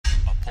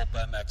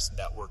Pulp MX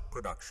Network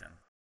production.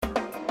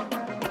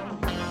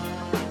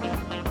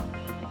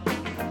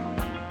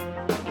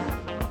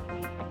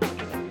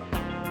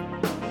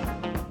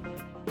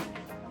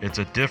 It's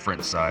a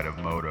different side of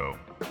moto.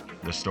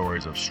 The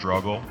stories of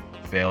struggle,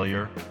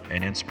 failure,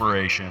 and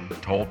inspiration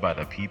told by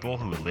the people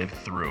who lived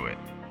through it.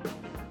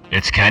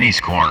 It's Kenny's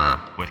Corner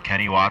with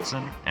Kenny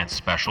Watson and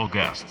special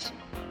guests.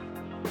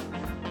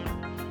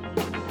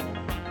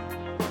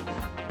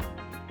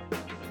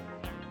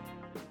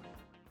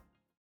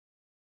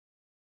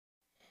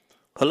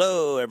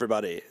 Hello,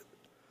 everybody.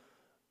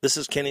 This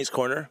is Kenny's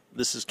Corner.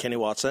 This is Kenny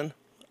Watson.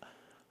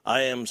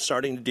 I am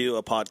starting to do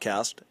a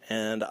podcast,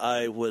 and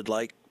I would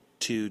like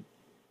to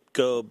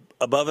go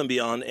above and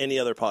beyond any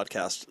other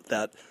podcast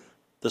that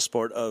the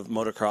sport of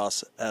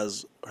motocross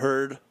has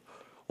heard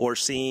or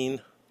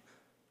seen.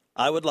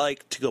 I would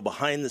like to go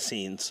behind the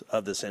scenes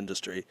of this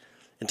industry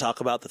and talk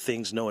about the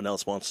things no one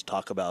else wants to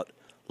talk about,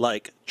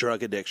 like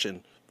drug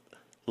addiction,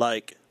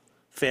 like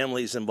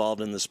families involved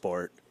in the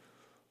sport,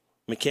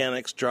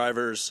 mechanics,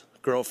 drivers,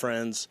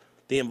 girlfriends,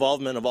 the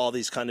involvement of all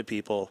these kind of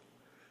people,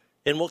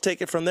 and we'll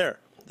take it from there.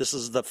 This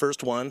is the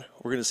first one.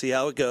 We're going to see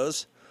how it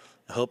goes.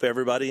 I hope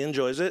everybody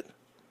enjoys it.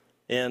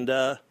 And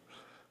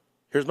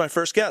here's my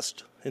first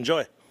guest.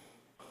 Enjoy.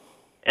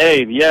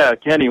 Hey, yeah,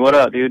 Kenny, what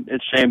up, dude?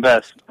 It's Shane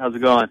Bess. How's it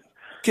going?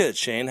 Good,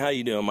 Shane. How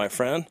you doing, my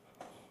friend?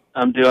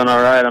 I'm doing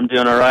all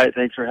right.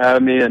 Thanks for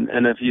having me.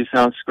 And if you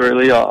sound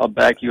squirrely, I'll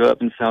back you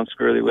up and sound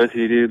squirrely with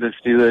you, dude. Let's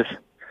do this.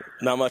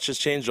 Not much has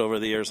changed over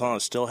the years, huh?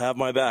 Still have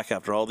my back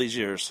after all these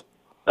years.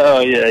 Oh,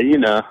 yeah, you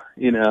know.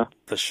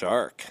 The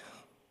shark.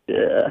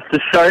 Yeah,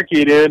 the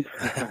Sharky, dude.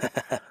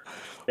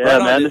 Yeah,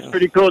 right man, on, it's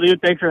pretty cool,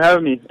 dude. Thanks for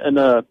having me.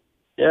 And,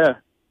 yeah.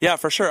 Yeah,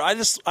 for sure. I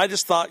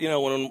just thought,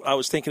 when I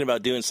was thinking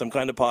about doing some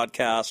kind of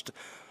podcast,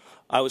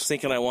 I was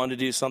thinking I wanted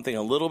to do something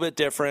a little bit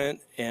different,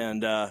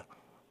 and the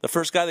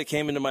first guy that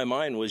came into my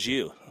mind was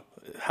you.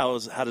 How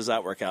does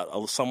that work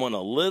out? Someone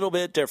a little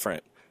bit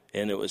different,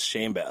 and it was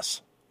Shane Bess.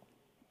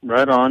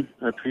 Right on.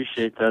 I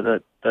appreciate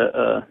that.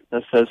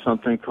 That says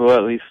something cool.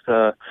 At least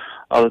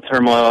all the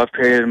turmoil I've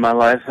created in my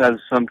life has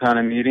some kind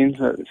of meaning,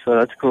 so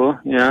that's cool.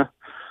 Yeah.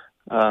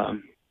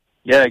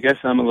 Yeah, I guess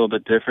I'm a little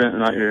bit different,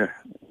 not your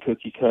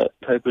cookie cut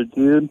type of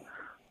dude.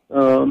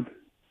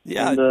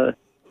 Yeah. And,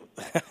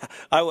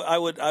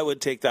 I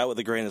would take that with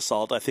a grain of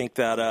salt. I think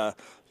that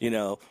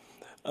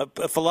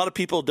if a lot of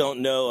people don't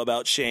know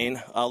about Shane,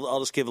 I'll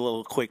just give a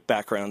little quick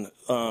background.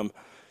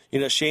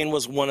 Shane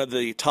was one of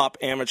the top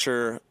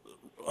amateur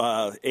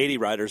 80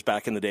 riders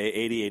back in the day,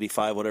 80,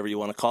 85, whatever you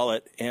want to call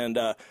it. And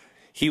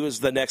he was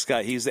the next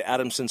guy. He's the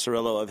Adam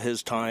Cincerillo of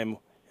his time.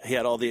 He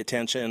had all the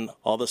attention,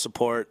 all the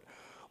support,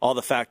 all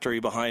the factory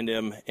behind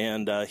him,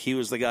 and he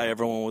was the guy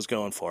everyone was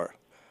going for.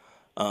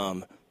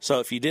 So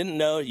if you didn't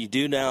know, you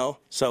do now.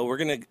 So we're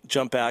going to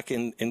jump back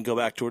and go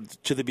back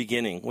to the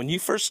beginning. When you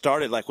first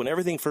started, like when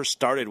everything first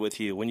started with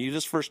you, when you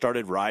just first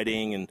started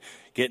riding and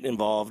getting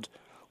involved,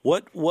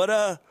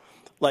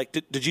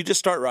 did you just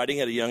start riding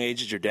at a young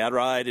age? Did your dad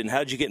ride? And how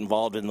did you get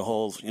involved in the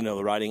whole,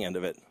 the riding end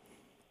of it?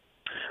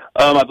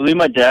 I believe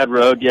my dad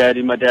rode. Yeah,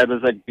 dude, my dad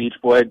was like beach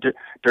boy,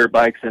 dirt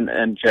bikes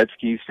and jet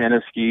skis,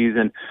 stand-up skis.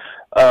 And,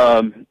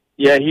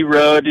 yeah, he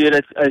rode,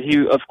 dude.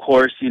 He, of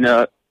course, you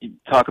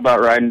talk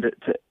about riding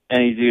to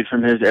any dude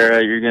from his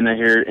era, you're going to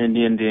hear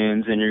Indian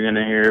Dunes and you're going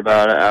to hear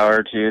about an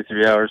hour, 2,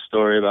 3 hour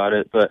story about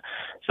it. But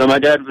so my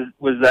dad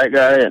was that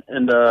guy,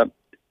 and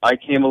I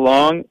came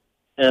along,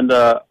 and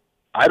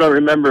I don't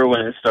remember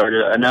when it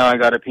started. I know I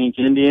got a pink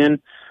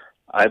Indian.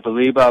 I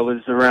believe I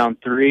was around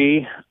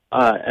 3,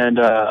 and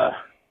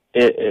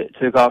it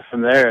took off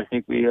from there. I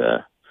think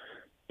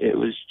it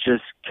was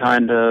just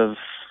kind of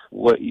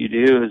what you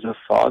do as a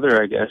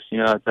father, I guess,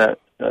 at that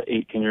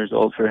 18 years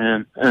old for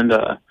him. And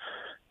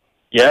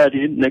yeah,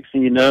 dude, next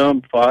thing you know,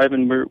 I'm 5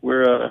 and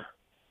we're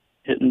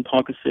hitting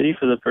Ponca City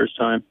for the first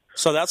time.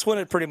 So that's when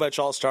it pretty much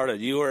all started.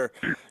 You were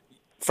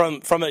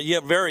from a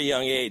very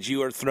young age, you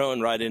were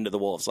thrown right into the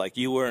wolves. Like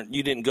you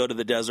didn't go to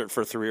the desert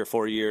for 3 or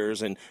 4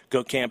 years and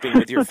go camping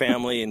with your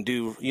family and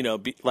do,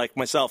 like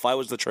myself, I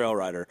was the trail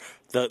rider,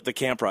 the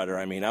camp rider.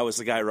 I mean, I was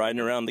the guy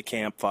riding around the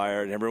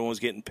campfire and everyone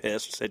was getting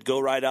pissed, said, go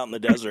ride out in the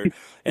desert.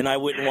 And I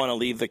wouldn't want to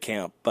leave the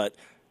camp. But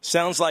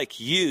sounds like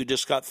you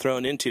just got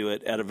thrown into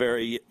it at a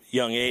very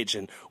young age.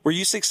 And were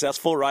you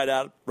successful right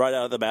out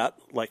of the bat,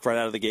 like right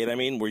out of the gate? I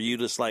mean, were you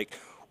just like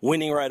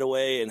winning right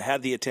away and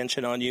had the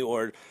attention on you,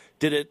 or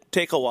did it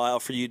take a while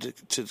for you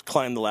to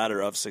climb the ladder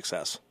of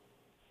success?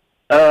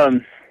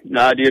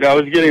 Nah, dude, I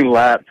was getting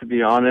lapped, to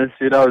be honest.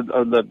 Dude, I would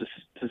love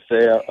to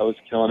say I was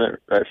killing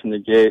it right from the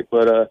gate,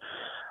 but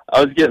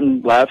I was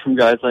getting lapped from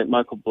guys like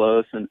Michael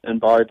Bloss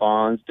and Bobby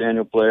Bonds,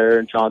 Daniel Blair,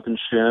 and Jonathan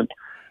Shrimp.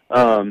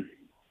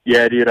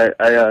 Yeah, dude,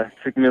 I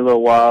took me a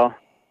little while.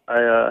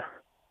 I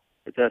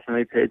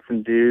definitely paid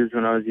some dues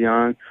when I was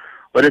young,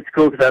 but it's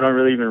cool because I don't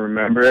really even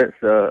remember it,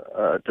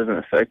 so it doesn't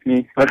affect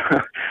me. But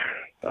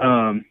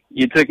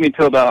you took me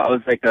till about, I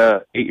was like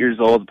 8 years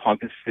old,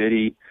 Ponca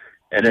City,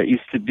 and it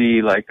used to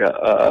be like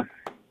 0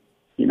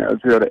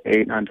 to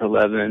 8, 9 to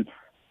 11,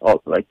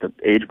 all like the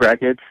age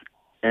brackets.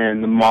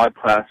 and the mod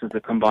class was a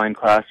combined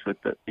class with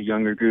the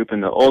younger group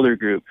and the older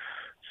group.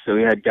 So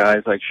we had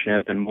guys like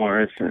Shimp and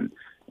Morris and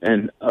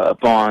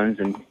Bonds,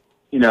 and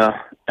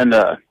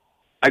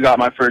I got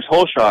my first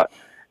hole shot,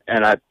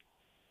 and I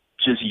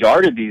just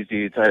yarded these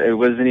dudes. It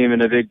wasn't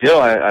even a big deal.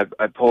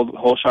 I pulled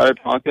hole shot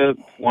at Ponca,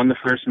 won the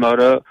first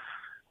moto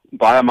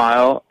by a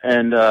mile,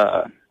 and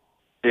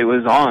it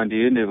was on,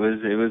 dude. It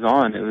was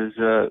on. It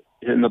was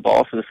hitting the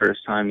ball for the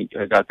first time.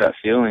 I got that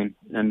feeling,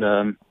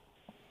 and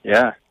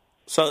yeah.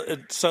 So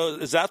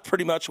is that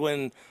pretty much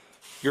when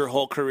your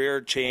whole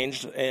career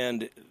changed,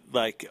 and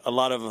like a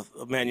lot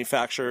of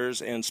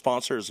manufacturers and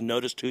sponsors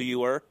noticed who you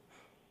were?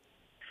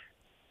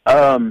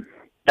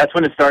 That's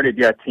when it started.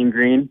 Yeah, Team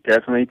Green,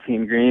 definitely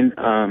Team Green.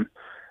 As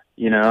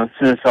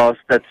soon as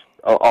that's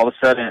all of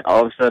a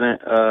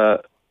sudden,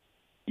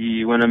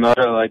 you win a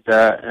moto like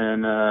that,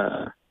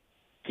 and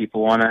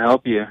people want to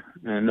help you.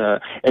 And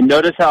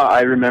notice how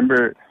I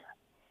remember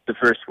the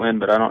first win,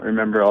 but I don't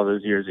remember all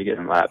those years of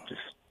getting lapped.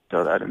 Just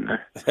throw that in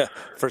there.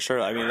 For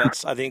sure. I mean,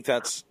 I think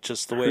that's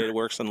just the way it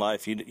works in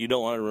life. You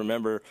don't want to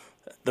remember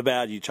the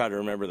bad. You try to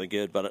remember the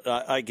good. But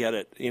I get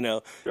it.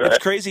 Right. It's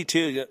crazy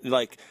too.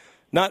 Like,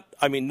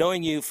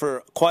 knowing you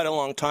for quite a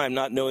long time,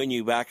 not knowing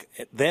you back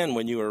then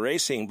when you were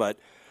racing, but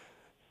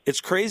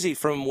it's crazy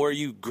from where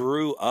you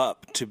grew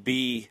up to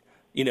be,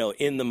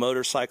 in the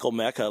motorcycle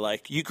mecca.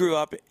 Like, you grew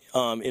up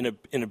in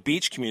a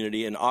beach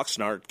community in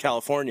Oxnard,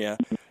 California,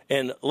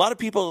 and a lot of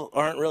people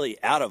aren't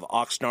really out of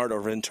Oxnard or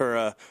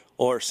Ventura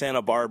or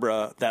Santa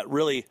Barbara that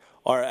really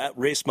are at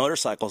race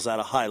motorcycles at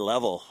a high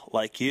level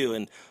like you.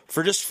 And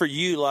for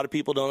you, a lot of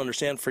people don't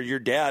understand, for your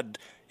dad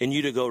and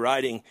you to go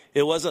riding,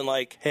 it wasn't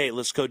like, hey,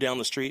 let's go down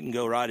the street and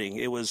go riding.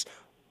 It was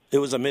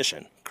a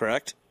mission,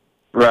 correct?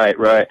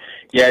 Right.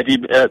 Yeah,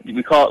 dude,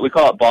 we call it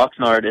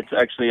Boxnard. It's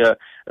actually a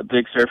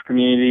big surf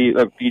community,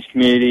 a beach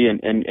community,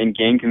 and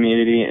gang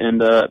community,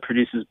 and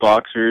produces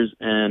boxers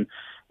and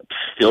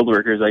field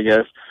workers, I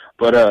guess.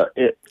 But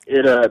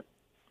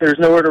there's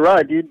nowhere to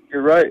ride, dude.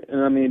 You're right.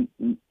 And I mean,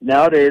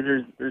 nowadays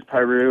there's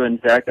Piru and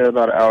Zaca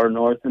about an hour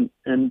north in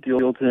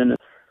Buellton.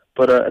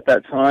 But at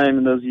that time,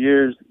 in those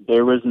years,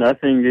 there was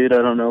nothing, dude.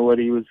 I don't know what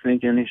he was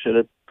thinking. He should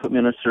have put me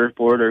on a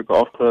surfboard or a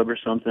golf club or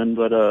something.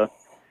 But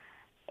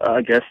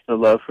I guess the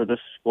love for the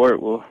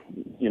sport will,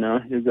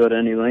 you'll go to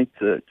any length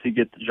to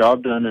get the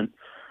job done.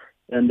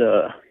 And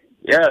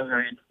yeah, I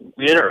mean,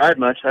 we didn't ride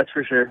much, that's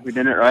for sure. We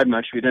didn't ride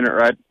much. We didn't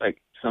ride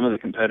like some of the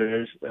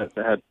competitors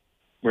that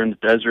were in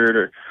the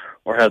desert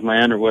or had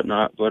land or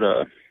whatnot. But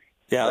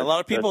yeah, a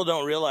lot of people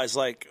don't realize,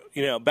 like,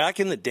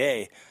 back in the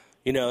day,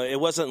 it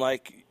wasn't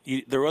like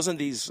there wasn't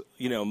these,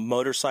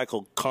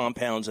 motorcycle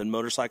compounds and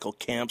motorcycle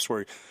camps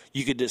where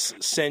you could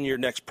just send your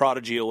next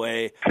prodigy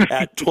away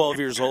at 12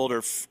 years old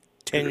or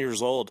 10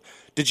 years old.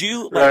 Did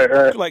you,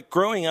 like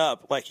growing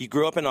up, like you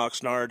grew up in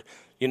Oxnard,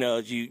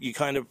 you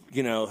kind of,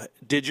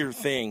 did your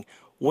thing.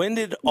 When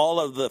did all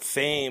of the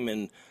fame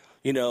and,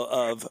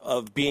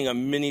 of being a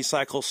mini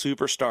cycle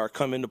superstar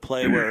come into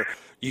play, where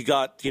you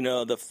got,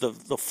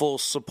 the full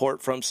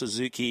support from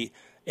Suzuki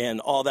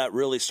and all that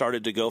really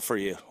started to go for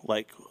you?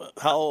 Like,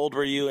 how old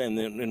were you,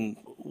 and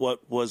what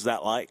was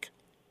that like?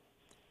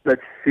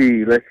 Let's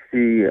see.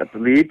 I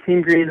believe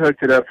Team Green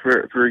hooked it up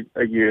for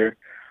a year.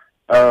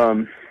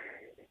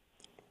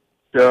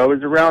 So I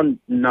was around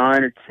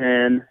 9 or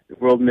 10,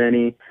 World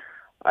Mini.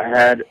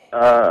 I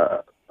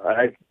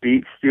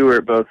beat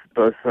Stewart both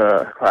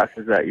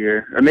classes that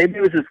year, or maybe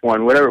it was just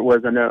one, whatever it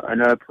was. I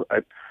know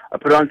I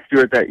put on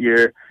Stewart that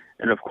year,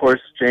 and of course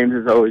James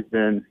has always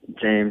been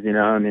James.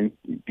 I mean,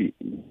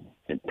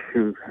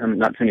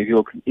 not too many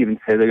people can even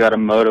say they got a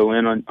moto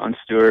win on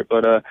Stewart,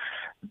 but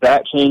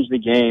that changed the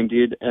game,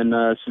 dude.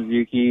 And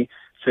Suzuki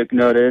took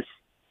notice,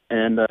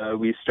 and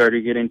we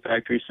started getting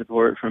factory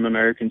support from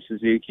American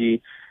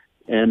Suzuki,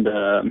 and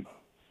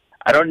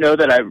I don't know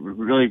that I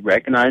really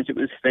recognized it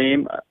was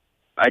fame.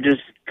 I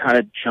just kind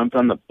of jumped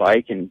on the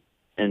bike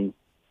and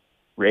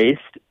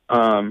raced.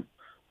 So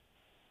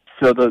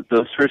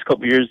those first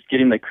couple of years,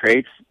 getting the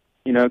crates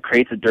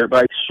of dirt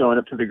bikes showing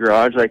up to the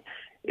garage, like,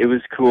 it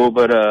was cool.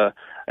 But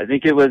I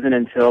think it wasn't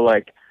until,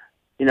 like,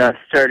 I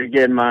started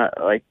getting my,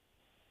 like,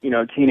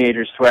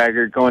 teenager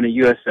swagger. Going to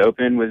U.S.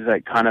 Open was,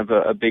 like, kind of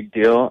a big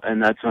deal,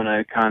 and that's when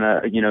I kind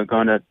of,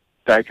 going to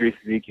Factory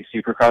Suzuki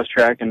Supercross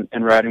track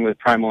and riding with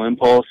Primal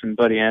Impulse and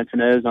Buddy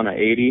Antonez on an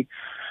 80.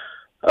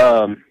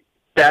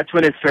 That's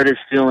when it started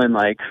feeling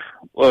like,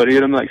 whoa,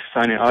 dude, I'm like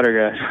signing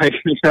autographs. Like,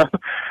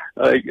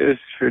 like, it's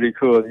pretty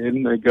cool, dude.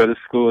 And I go to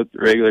school with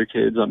regular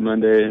kids on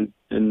Monday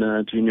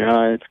in junior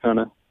high. It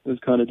was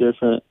kind of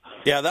different.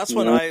 Yeah, that's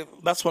when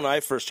I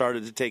first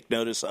started to take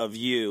notice of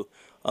you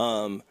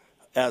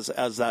as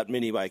that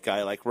mini bike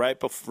guy, like right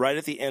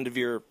at the end of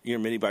your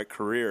mini bike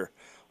career.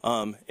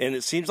 And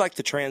it seems like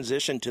the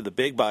transition to the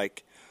big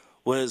bike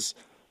was,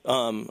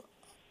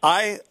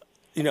 I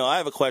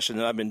have a question,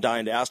 and I've been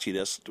dying to ask you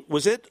this.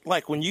 Was it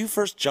like when you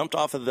first jumped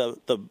off of the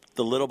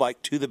little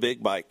bike to the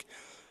big bike,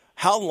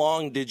 how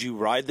long did you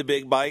ride the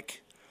big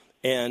bike?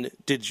 And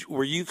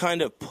were you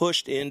kind of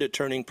pushed into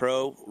turning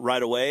pro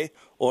right away,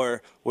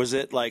 Or was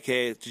it like,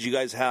 hey, did you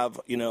guys have,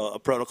 a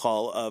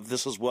protocol of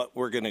this is what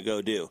we're going to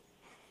go do?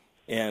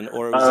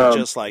 Or was it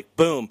just like,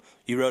 boom,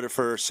 you rode it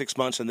for 6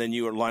 months and then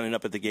you were lining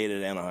up at the gate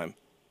at Anaheim?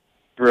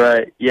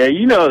 Right. Yeah,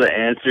 you know the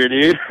answer,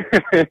 dude.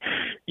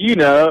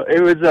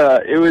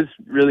 It was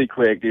really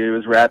quick, dude. It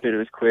was rapid, it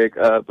was quick,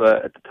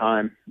 but at the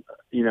time,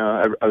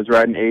 I was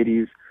riding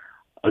 80s.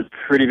 I was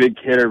a pretty big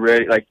kid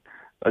already, like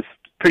I was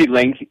pretty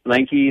lanky,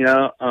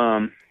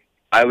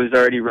 I was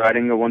already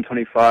riding a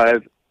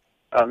 125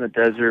 out in the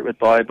desert with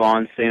Bobby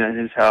Bond, staying at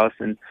his house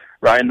and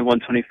riding the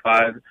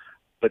 125,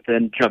 but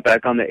then jump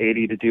back on the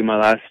 80 to do my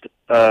last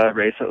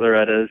race at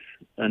Loretta's,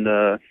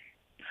 and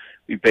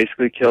we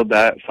basically killed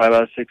that 5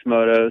 out of 6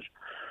 motos,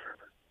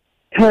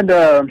 and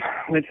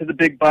went to the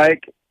big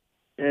bike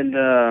and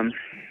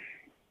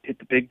hit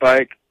the big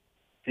bike.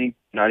 I think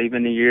not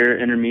even a year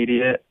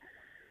intermediate,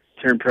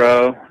 turned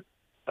pro,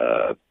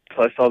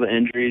 plus all the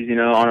injuries,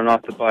 on and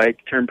off the bike.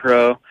 Turned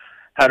pro,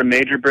 had a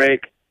major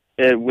break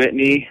at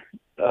Whitney,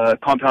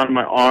 compounded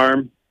my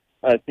arm.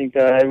 I think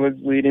I was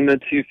leading the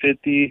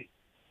 250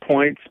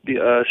 points,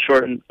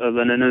 short of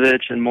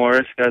Leninovich and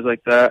Morris, guys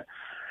like that.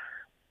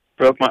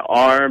 Broke my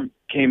arm,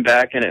 came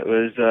back, and it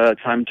was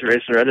time to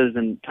race Loretta's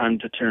and time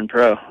to turn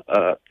pro.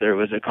 There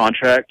was a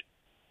contract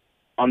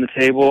on the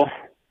table,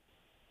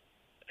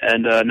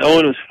 and no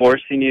one was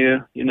forcing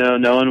you.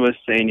 No one was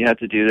saying you have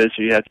to do this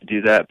or you have to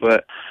do that.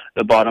 But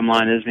the bottom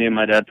line is, me and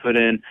my dad put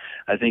in,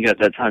 I think at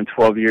that time,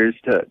 12 years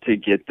to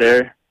get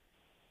there,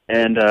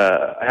 and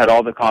I had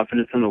all the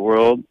confidence in the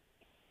world.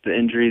 The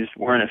injuries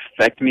weren't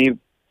affecting me,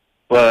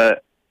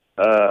 but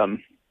how do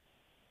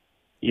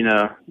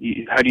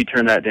you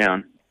turn that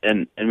down?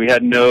 And we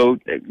had no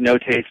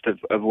taste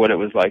of what it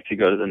was like to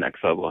go to the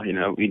next level.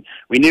 We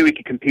knew we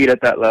could compete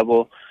at that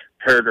level,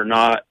 hurt or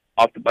not,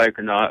 off the bike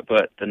or not,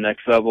 but the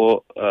next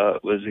level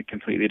was a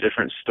completely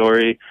different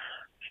story.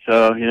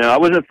 So, I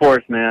wasn't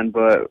forced, man,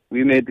 but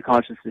we made the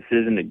conscious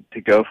decision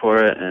to go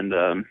for it,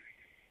 and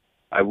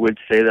I would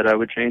say that I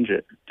would change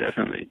it.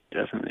 Definitely.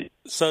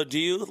 So do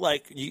you,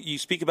 you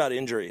speak about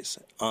injuries,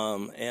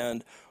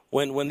 and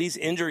when these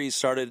injuries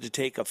started to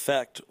take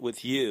effect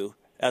with you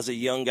as a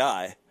young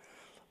guy,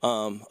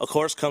 of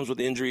course, comes with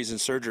injuries and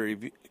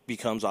surgery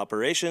becomes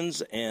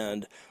operations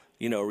and,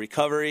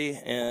 recovery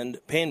and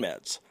pain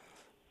meds.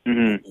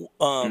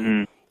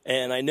 Mm-hmm.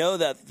 And I know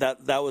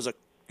that was a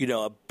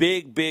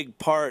big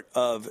part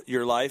of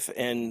your life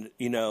and,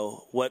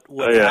 what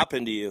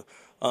happened to you.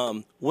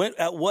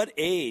 At what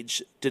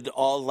age did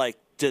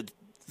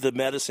the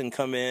medicine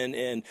come in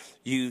and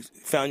you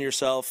found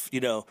yourself,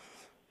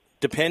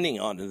 depending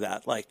on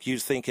that, like you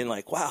thinking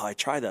like, wow, I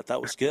tried that.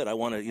 That was good. I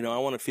want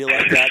to feel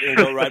like that and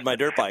go ride my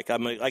dirt bike.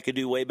 I could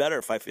do way better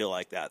if I feel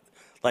like that.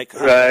 Like,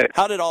 right.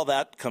 How did all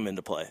that come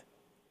into play?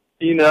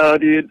 Dude,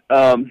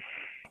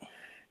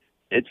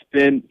 it's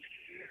been,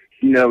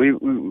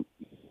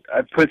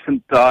 I put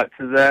some thought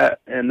to that,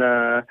 and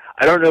I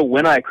don't know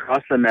when I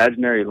crossed the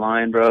imaginary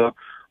line, bro,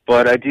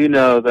 but I do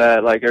know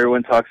that, like,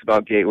 everyone talks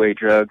about gateway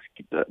drugs,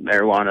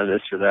 marijuana,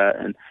 this or that,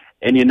 and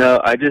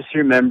I just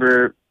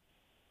remember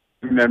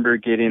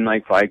getting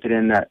like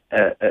Vicodin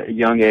at a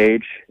young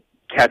age,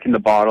 catching the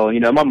bottle.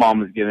 My mom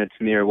was giving it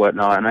to me or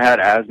whatnot, and I had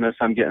asthma,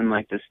 so I'm getting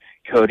like this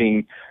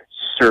coating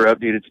syrup,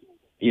 dude. It's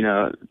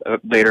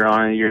later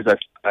on in the years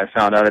I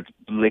found out it's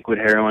liquid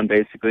heroin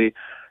basically.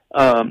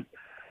 So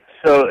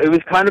it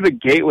was kind of a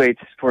gateway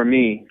for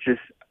me,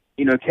 just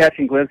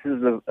catching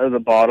glimpses of the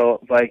bottle,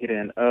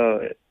 Vicodin. Oh,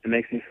 it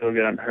makes me feel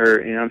good. I'm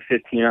hurt. I'm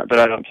 15, but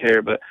I don't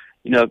care. But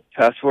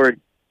fast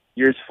forward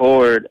years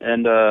forward,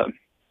 and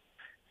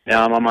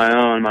now I'm on my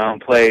own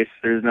place.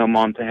 There's no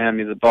mom to hand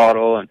me the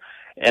bottle,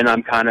 and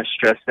I'm kind of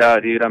stressed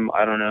out, dude.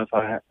 I don't know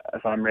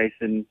if I'm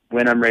racing,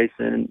 when I'm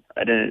racing.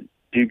 I didn't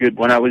do good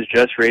when I was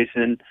just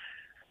racing.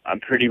 I'm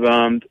pretty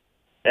bummed,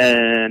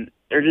 and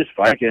they're just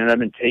Vicodin. I've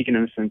been taking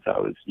them since I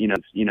was,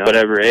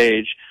 whatever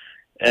age,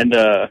 and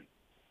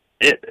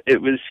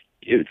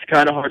it's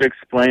kind of hard to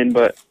explain,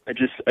 but I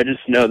just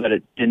know that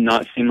it did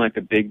not seem like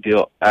a big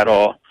deal at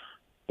all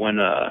when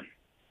I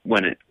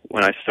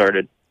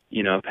started,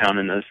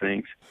 pounding those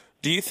things.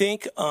 Do you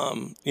think,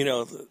 I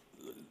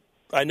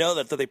know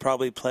that they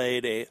probably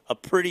played a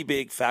pretty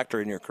big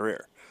factor in your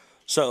career.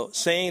 So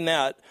saying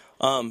that,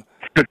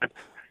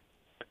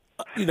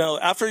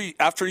 after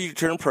you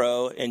turned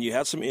pro and you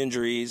had some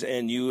injuries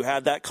and you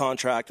had that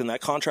contract and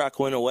that contract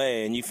went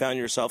away and you found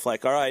yourself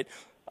like, all right,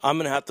 I'm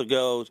going to have to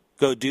go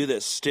do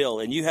this still.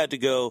 And you had to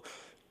go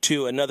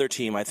to another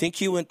team. I think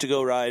you went to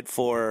go ride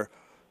for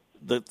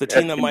the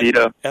team that might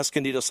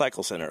Escondido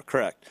Cycle Center,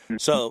 correct? Mm-hmm.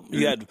 So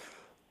you had,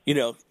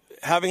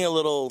 having a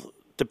little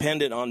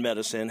dependent on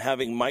medicine,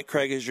 having Mike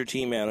Craig as your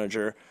team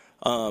manager,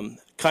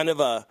 kind of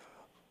a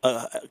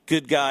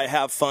good guy,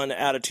 have fun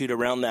attitude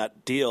around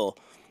that deal.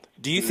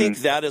 Do you think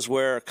that is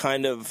where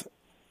kind of,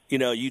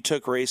 you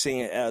took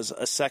racing as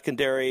a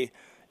secondary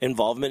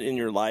involvement in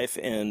your life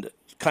and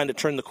kind of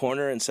turned the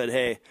corner and said,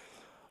 hey,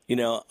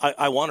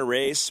 I want to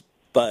race,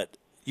 but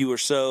you were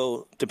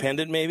so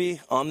dependent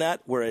maybe on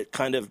that where it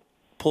kind of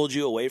pulled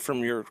you away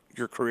from your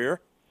career?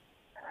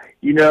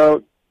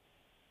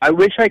 I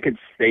wish I could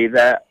say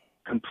that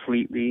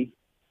completely,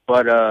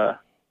 but I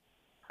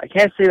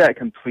can't say that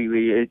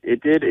completely.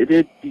 It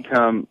did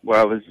become where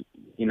I was,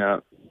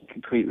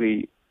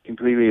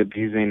 completely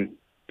abusing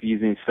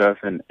stuff,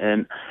 and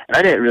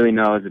I didn't really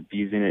know I was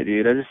abusing it,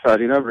 dude. I just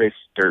thought, I race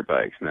dirt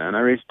bikes, man. I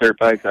race dirt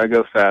bikes. I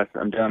go fast.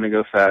 I'm down to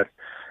go fast,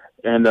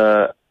 and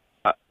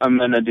I'm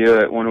gonna do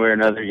it one way or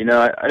another.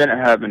 I didn't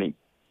have any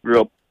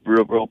real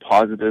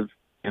positive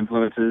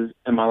influences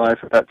in my life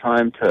at that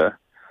time to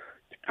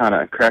kind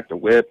of crack the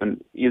whip,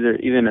 and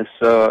even if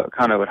so, I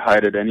kind of would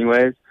hide it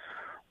anyways.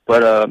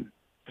 But at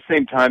the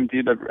same time,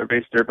 dude, I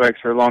raced dirt bikes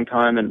for a long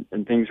time,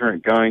 and things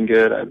weren't going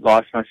good. I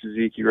lost my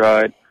Suzuki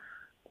ride,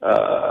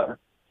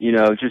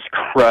 just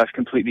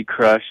completely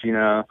crushed,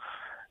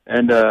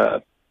 and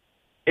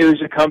it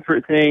was a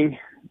comfort thing.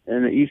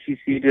 And the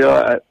ECC deal,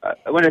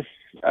 I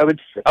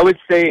would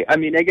say, I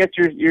mean, I guess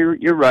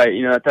you're right.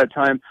 At that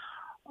time,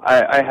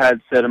 I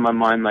had said in my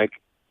mind, like,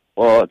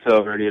 well, it's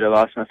over, dude. I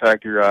lost my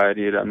factory ride,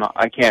 dude.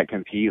 I can't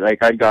compete.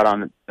 Like, I got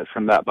on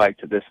from that bike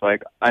to this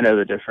bike. I know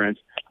the difference.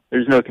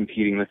 There's no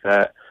competing with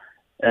that.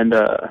 And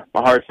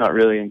my heart's not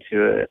really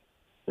into it.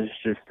 Let's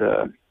just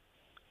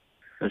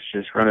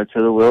run it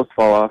till the wheels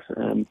fall off,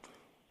 and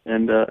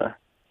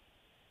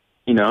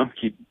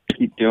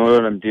keep doing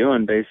what I'm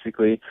doing,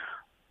 basically.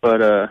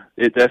 But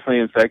it definitely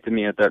infected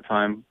me at that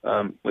time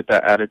with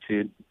that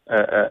attitude.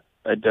 I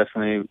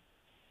definitely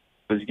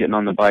was getting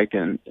on the bike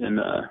and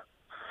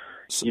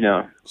racing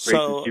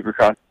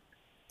Supercross.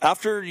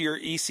 After your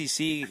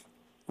ECC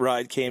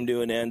ride came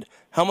to an end,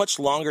 how much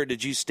longer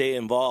did you stay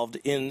involved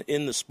in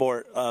the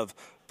sport of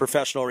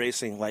professional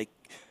racing? Like,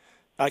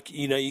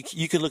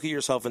 you could look at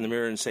yourself in the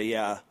mirror and say,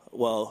 yeah,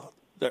 well,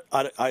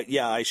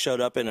 I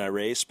showed up in a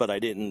race, but I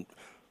didn't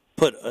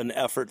put an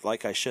effort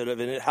like I should have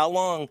in it. How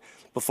long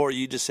before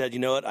you just said, you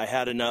know what, I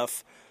had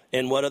enough?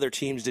 And what other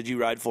teams did you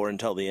ride for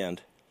until the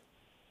end?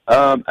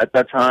 At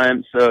that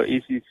time, so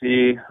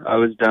ECC, I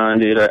was done,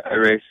 dude. I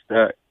raced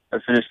that. I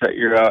finished that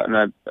year out,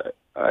 and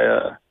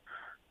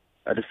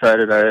I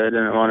decided I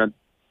didn't want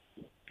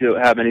to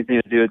have anything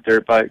to do with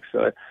dirt bikes.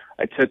 So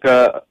I took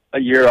a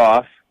year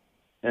off,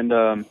 and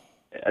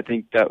I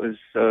think that was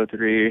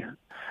 3.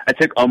 I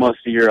took almost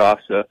a year off,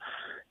 so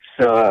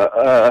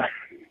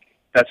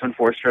that's when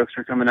 4-strokes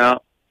were coming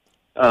out.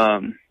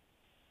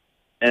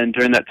 And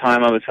during that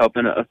time, I was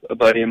helping a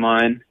buddy of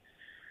mine,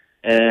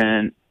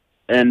 and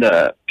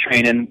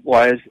training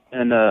wise,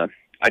 and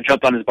I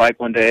jumped on his bike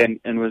one day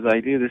and was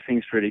like, dude, this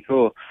thing's pretty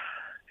cool.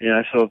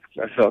 I felt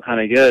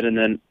kind of good, and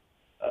then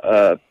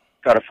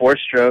got a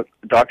 4-stroke.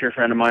 A doctor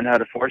friend of mine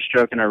had a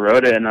 4-stroke, and I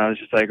rode it, and I was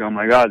just like, oh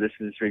my god, this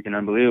is freaking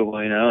unbelievable,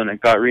 and I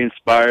got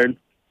re-inspired.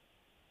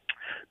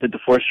 Did the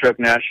 4-stroke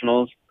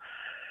nationals,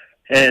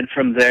 and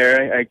from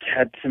there I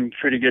had some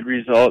pretty good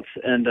results,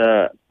 and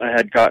I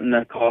had gotten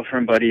a call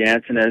from Buddy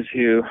Antonez,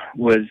 who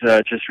was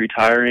just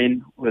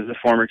retiring, was a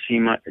former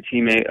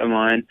teammate of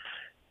mine,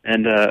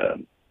 and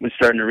was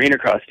starting an arena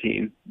cross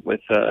team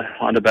with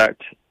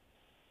Honda-backed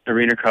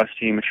arena cross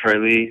team with Troy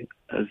Lee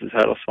as the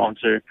title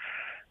sponsor.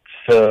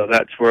 So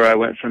that's where I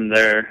went from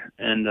there,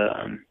 and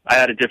I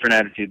had a different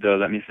attitude, though.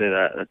 Let me say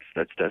that.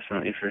 That's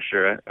definitely for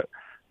sure.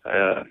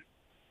 I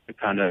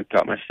kind of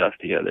got my stuff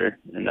together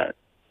in that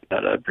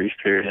brief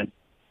period.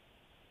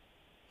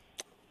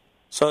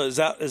 So is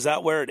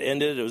that where it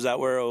ended? Was that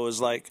where it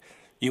was like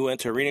you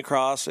went to arena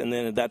cross and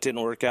then that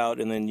didn't work out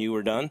and then you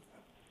were done?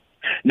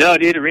 No,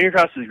 dude, arena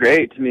cross was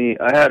great to me. It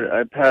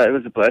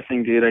was a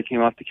blessing, dude. I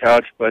came off the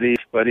couch, buddy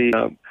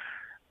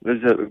was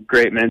a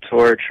great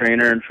mentor,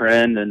 trainer, and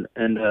friend, and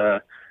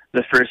the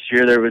first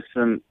year there was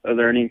a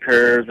learning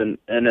curve, and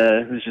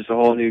it was just a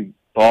whole new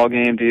ball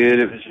game, dude.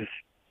 It was just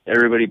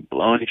everybody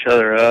blowing each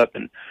other up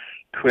and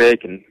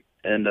quick,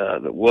 and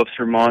the whoops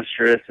were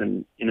monstrous,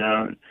 and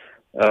it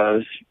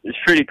was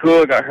pretty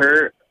cool. I got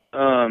hurt.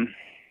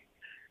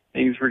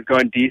 Things were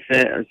going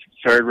decent. I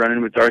started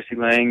running with Darcy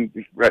Lang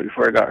right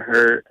before I got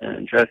hurt,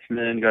 and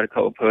Dressman, got a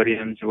couple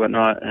podiums and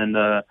whatnot. And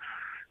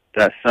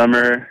that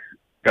summer,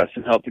 got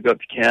some help to go up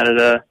to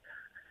Canada.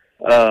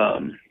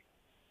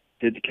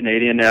 Did the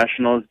Canadian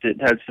Nationals.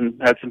 Had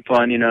some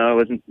fun.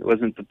 It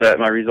wasn't the best.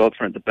 My results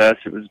weren't the best.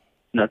 It was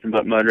nothing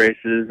but mud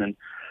races. And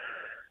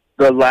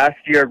the last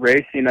year of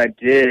racing I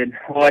did,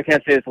 well, I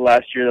can't say it's the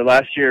last year. The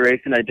last year of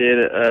racing I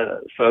did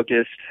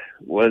focused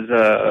was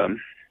the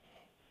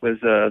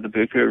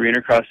Buku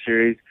Arena Cross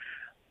Series.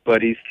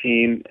 Buddy's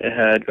team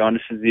had gone to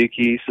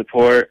Suzuki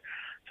support,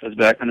 so I was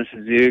back on the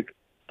Suzuki,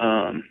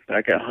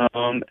 back at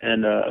home,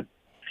 and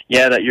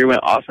that year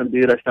went awesome,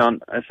 dude. I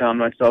found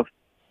myself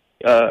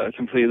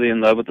completely in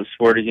love with the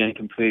sport again,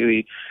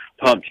 completely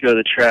pumped to go to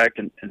the track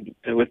and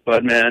with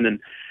Budman, and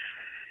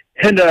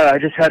I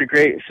just had a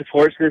great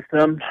support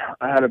system.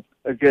 I had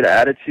a good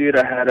attitude.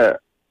 I had a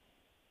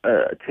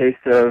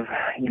taste of,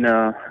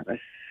 I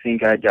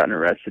think I had gotten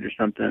arrested or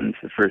something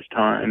for the first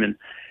time,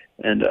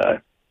 and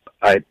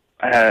I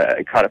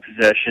caught a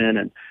possession,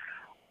 and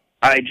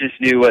I just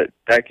knew what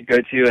that could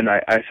go to, and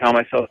I found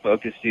myself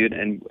focused, dude,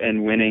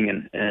 and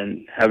winning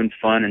and having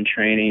fun and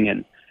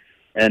training,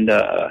 and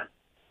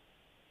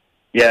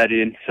Yeah,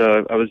 dude.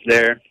 So I was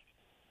there.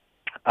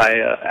 I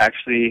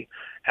actually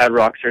had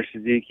Rockstar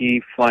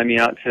Suzuki fly me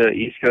out to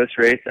East Coast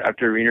race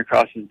after Arena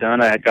Cross was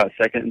done. I had got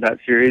second in that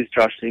series.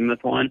 Josh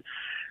Seamuth won.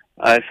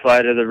 I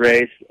fly to the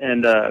race,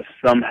 and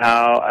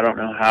somehow, I don't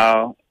know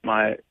how,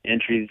 my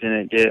entries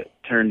didn't get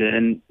turned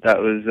in. That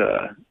was,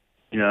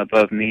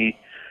 above me.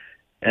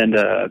 And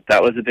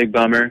that was a big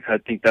bummer. I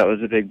think that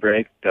was a big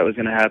break that was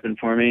going to happen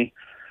for me.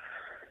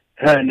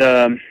 And,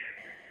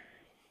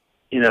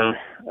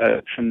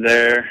 from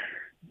there,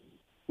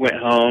 went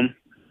home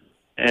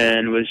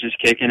and was just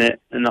kicking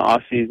it in the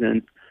off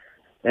season.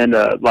 And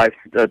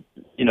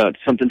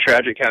something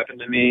tragic happened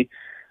to me,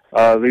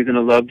 losing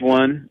a loved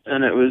one,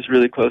 and it was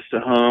really close to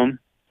home.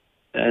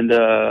 And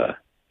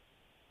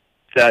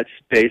that's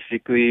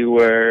basically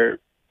where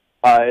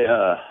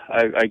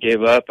I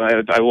gave up. I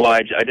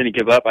didn't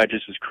give up. I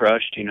just was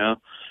crushed,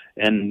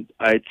 and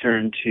I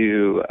turned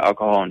to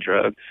alcohol and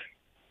drugs.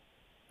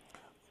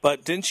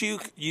 But didn't you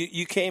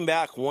came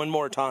back one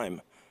more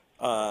time?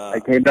 I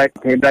came back.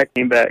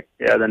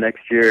 Yeah, the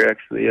next year,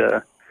 actually,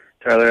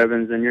 Tyler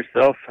Evans and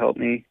yourself helped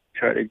me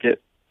try to get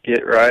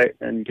right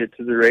and get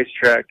to the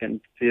racetrack and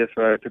see if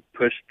I could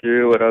push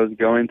through what I was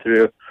going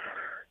through.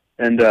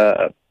 And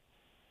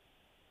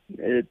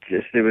it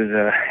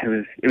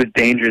was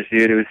dangerous,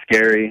 dude. It was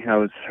scary. I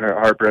was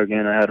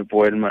heartbroken. I had a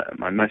void, and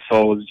my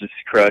soul was just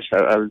crushed.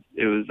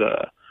 It was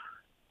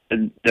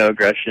no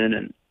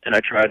aggression, and I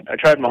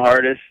tried my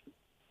hardest,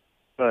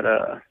 but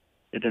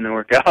it didn't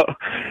work out.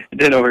 It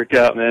didn't work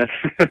out, man.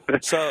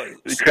 So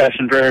crash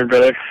and burn,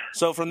 brother.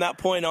 So from that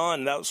point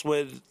on, that's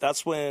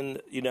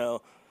when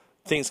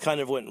things kind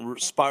of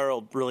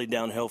spiraled really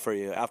downhill for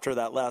you. After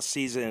that last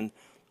season,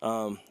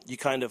 you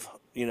kind of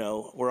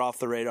were off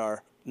the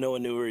radar. No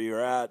one knew where you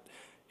were at,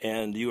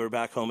 and you were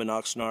back home in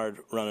Oxnard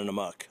running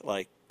amok,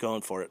 like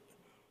going for it.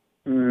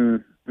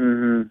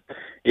 Mm-hmm.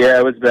 Yeah,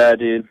 it was bad,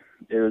 dude.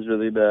 It was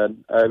really bad.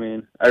 I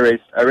mean, I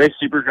raced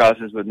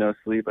supercrosses with no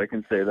sleep. I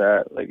can say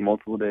that, like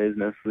multiple days,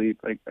 no sleep.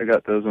 Like I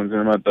got those ones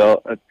under my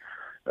belt.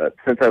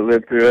 Since I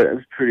lived through it, it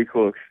was a pretty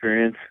cool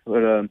experience.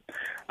 But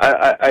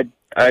I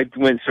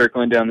went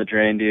circling down the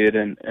drain, dude,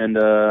 and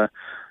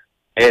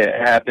it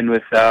happened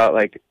without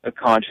like a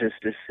conscious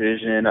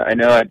decision. I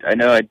know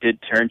I did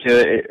turn to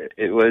it.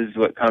 It was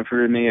what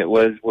comforted me. It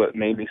was what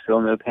made me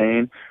feel no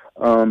pain.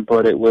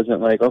 But it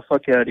wasn't like, oh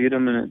fuck yeah, dude,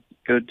 I'm gonna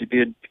go to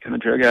become a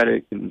drug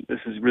addict, and this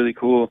is really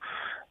cool.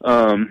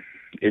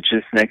 It's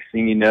just next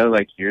thing you know,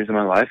 like years of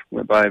my life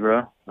went by,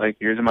 bro. Like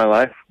years of my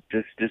life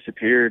just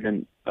disappeared,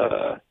 and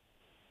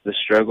the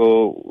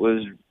struggle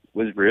was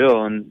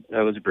real, and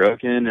I was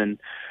broken, and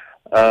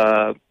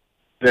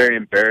very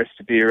embarrassed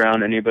to be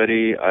around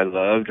anybody I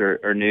loved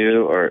or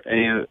knew, or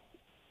any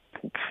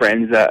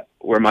friends that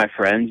were my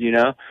friends,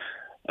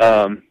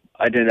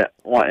 I didn't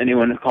want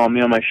anyone to call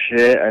me on my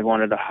shit. I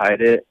wanted to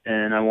hide it,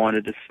 and I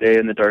wanted to stay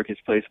in the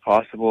darkest place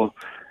possible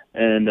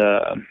and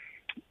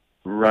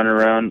run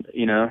around,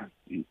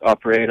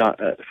 operate on,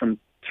 from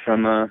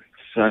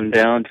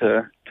sundown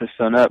to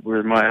sun up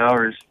were my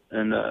hours.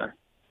 And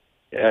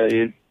yeah,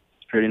 dude,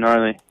 it's pretty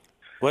gnarly.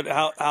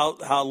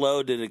 How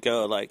low did it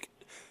go? Like,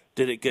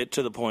 did it get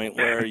to the point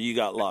where you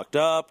got locked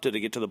up? Did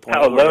it get to the point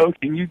How low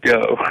can you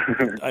go?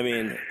 I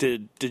mean,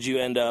 did you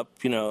end up,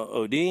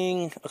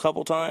 ODing a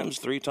couple times,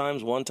 3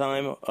 times, 1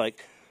 time? Like,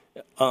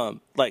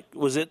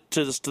 was it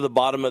to the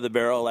bottom of the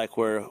barrel? Like,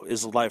 where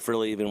is life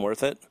really even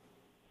worth it?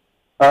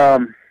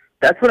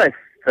 That's what I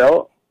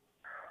felt,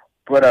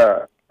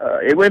 but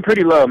it went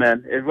pretty low,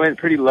 man. It went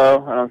pretty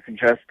low. I don't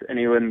suggest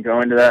anyone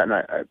going to that. And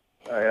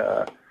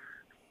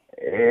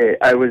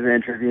I was an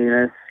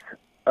intravenous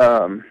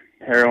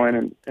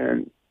heroin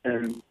and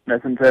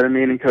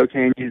methamphetamine and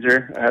cocaine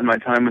user. I had my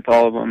time with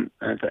all of them.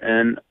 And at the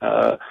end,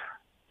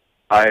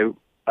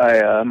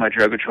 my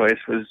drug of choice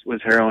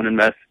was heroin and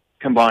meth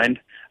combined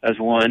as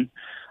one.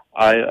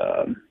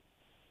 I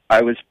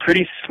was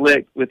pretty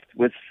slick with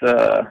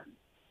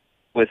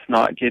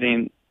not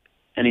getting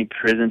any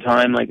prison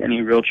time, like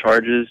any real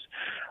charges.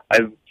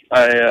 I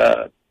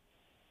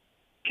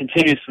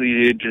continuously,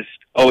 dude, just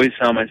always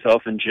found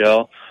myself in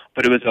jail,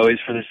 but it was always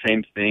for the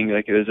same thing.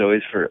 Like it was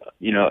always for,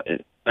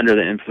 under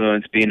the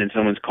influence, being in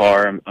someone's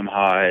car, I'm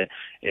high.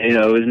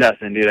 It was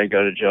nothing, dude. I'd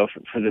go to jail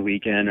for the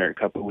weekend or a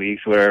couple of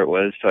weeks, whatever it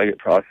was, so I get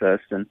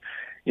processed. And,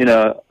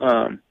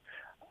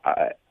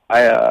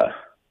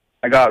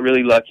 I got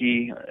really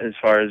lucky as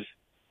far as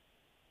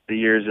the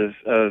years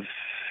of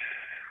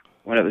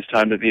when it was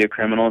time to be a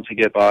criminal to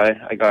get by.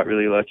 I got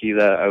really lucky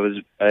that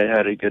I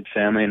had a good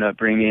family and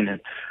upbringing,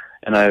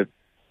 and I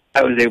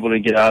was able to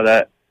get out of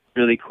that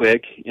really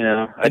quick.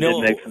 I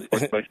did make some poor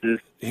choices.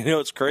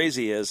 What's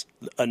crazy is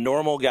a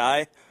normal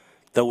guy,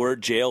 the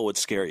word jail would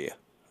scare you.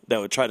 That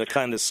would try to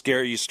kind of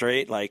scare you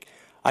straight. Like,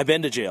 I've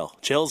been to jail.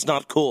 Jail's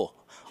not cool.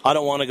 I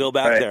don't want to go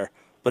back there.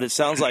 But it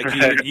sounds like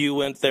you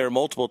went there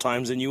multiple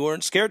times and you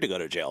weren't scared to go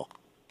to jail.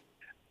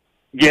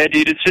 Yeah,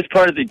 dude, it's just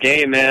part of the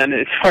game, man.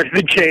 It's part of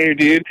the game,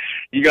 dude.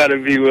 You got to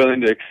be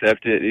willing to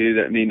accept it,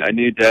 dude. I mean, I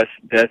knew death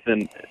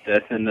in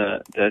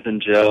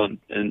jail,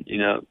 and you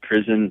know,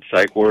 prison,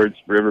 psych wards,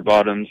 river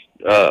bottoms,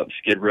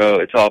 Skid Row.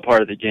 It's all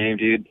part of the game,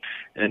 dude.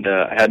 And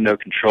I had no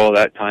control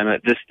that time.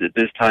 At this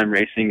time,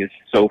 racing is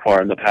so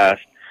far in the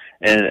past,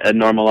 and a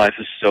normal life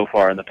is so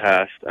far in the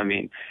past. I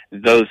mean,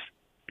 those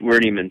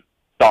weren't even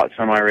thoughts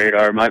on my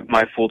radar.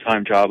 My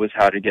full-time job was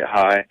how to get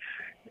high,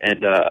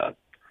 and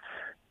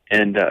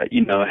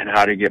you know, and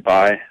how to get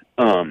by.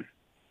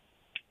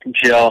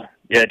 Jail's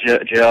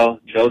jail,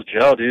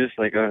 dude. It's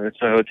like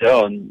it's a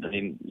hotel, and I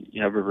mean,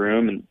 you have a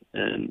room,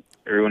 and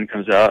everyone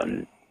comes out,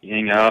 and you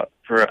hang out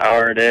for an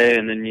hour a day,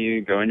 and then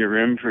you go in your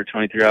room for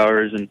 23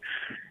 hours and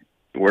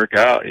work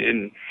out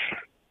and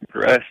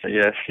rest, I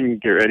guess, and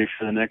get ready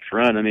for the next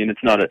run. I mean,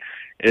 it's not a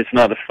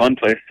fun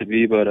place to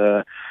be, but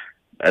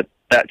at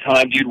that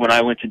time, dude, when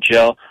I went to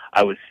jail,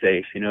 I was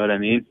safe. You know what I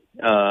mean?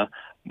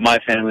 My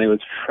family was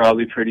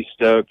probably pretty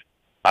stoked.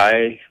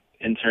 I,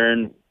 in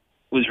turn,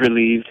 was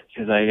relieved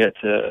because I get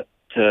to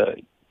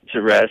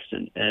rest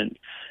and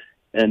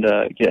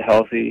get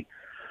healthy.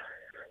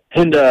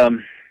 And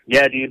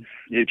yeah, dude,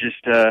 it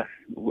just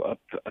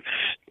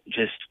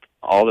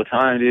all the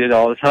time, dude,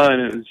 all the time.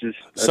 It was just.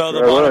 So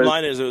the bottom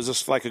line is, it was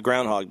just like a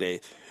Groundhog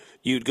Day.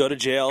 You'd go to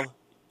jail,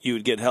 you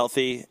would get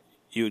healthy,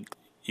 you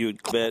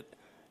would quit,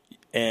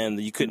 and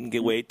you couldn't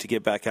wait to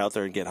get back out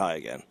there and get high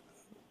again.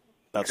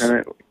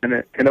 Couldn't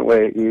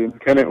wait,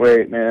 dude. Couldn't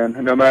wait,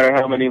 man. No matter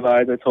how many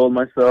lies I told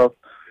myself,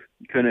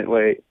 couldn't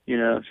wait. You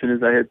know, as soon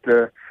as I hit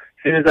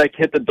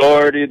the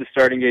door, dude, the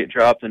starting gate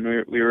dropped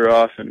and we were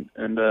off, and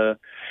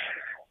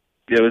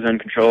it was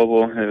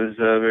uncontrollable. It was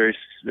a very,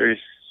 very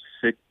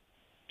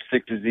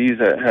sick disease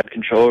that had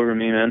control over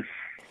me, man.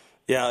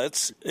 Yeah,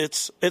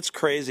 it's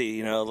crazy.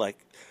 You know, like,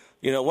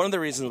 you know, one of the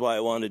reasons why I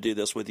wanted to do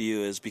this with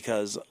you is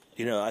because,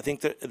 you know, I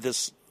think that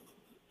this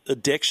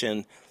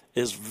addiction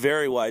is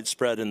very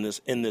widespread in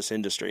this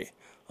industry.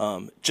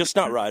 Just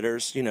not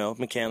riders, you know,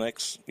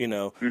 mechanics, you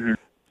know,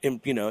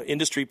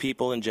 industry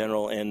people in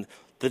general. And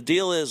the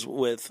deal is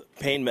with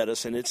pain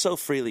medicine, it's so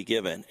freely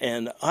given.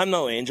 And I'm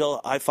no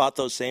angel. I fought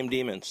those same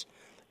demons.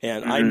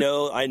 And I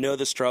know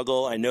the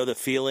struggle. I know the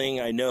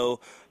feeling. I know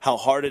how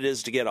hard it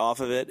is to get off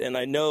of it. And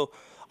I know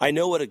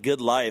what a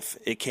good life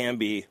it can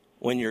be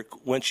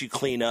once you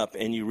clean up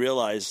and you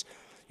realize,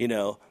 you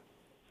know,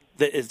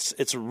 that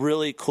it's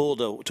really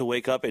cool to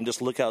wake up and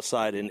just look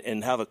outside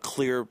and have a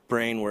clear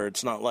brain where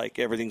it's not like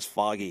everything's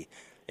foggy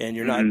and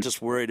you're not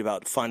just worried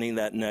about finding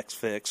that next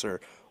fix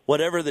or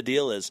whatever the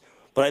deal is.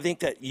 But I think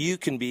that you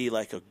can be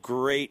like a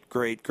great,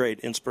 great, great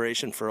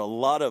inspiration for a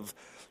lot of,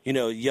 you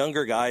know,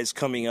 younger guys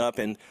coming up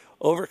and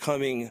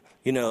overcoming,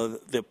 you know,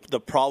 the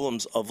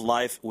problems of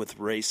life with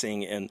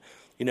racing. And,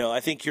 you know,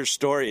 I think your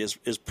story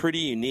is pretty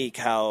unique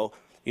how,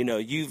 you know,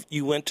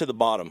 you went to the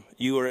bottom.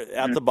 You were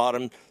at the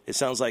bottom. It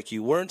sounds like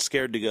you weren't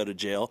scared to go to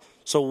jail.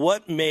 So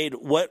what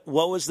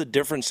was the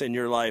difference in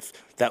your life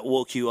that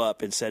woke you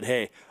up and said,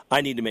 "Hey,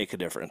 I need to make a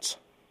difference"?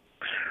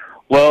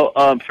 Well,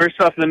 first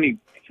off, let me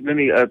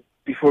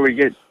before we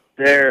get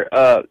there,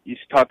 you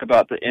talk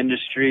about the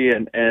industry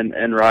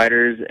and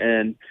riders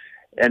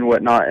and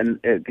whatnot, and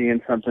it being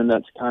something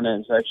that's kind of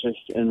infectious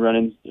and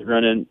running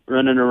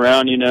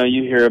around. You know,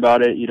 you hear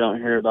about it, you don't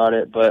hear about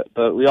it,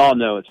 but we all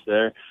know it's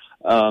there.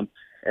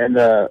 And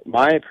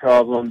my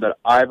problem that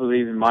I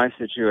believe in my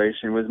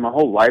situation was my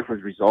whole life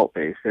was result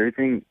based.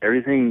 Everything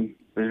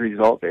was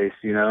result based.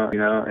 You know,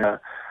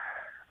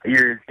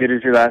 you're as good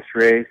as your last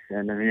race,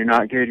 and if you're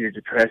not good, you're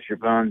depressed, you're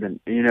bummed, and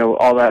you know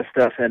all that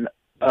stuff. And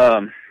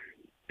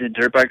the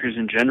dirt bikers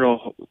in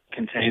general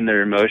contain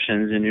their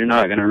emotions, and you're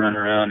not going to run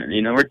around. And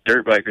you know, we're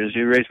dirt bikers.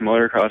 You race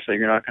motocross, like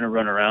you're not going to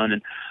run around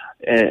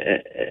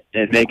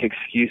and make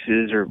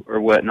excuses or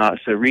whatnot.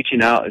 So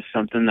reaching out is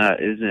something that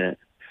isn't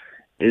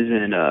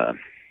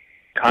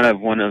kind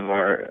of one of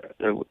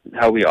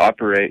how we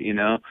operate, you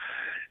know.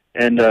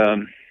 And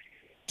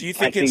do you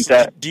think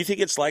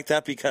it's like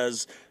that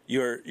because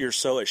you're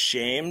so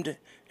ashamed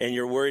and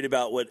you're worried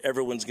about what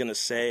everyone's going to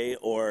say,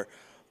 or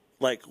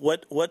like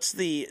what's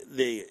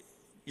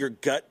your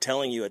gut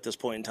telling you at this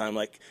point in time?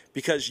 Like,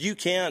 because you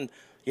can,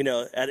 you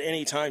know, at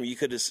any time you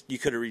could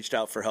have reached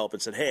out for help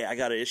and said, "Hey, I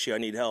got an issue, I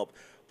need help."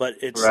 But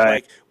it's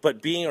like,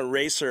 but being a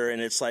racer,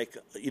 and it's like,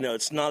 you know,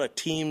 it's not a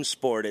team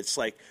sport. It's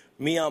like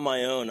me on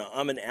my own.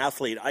 I'm an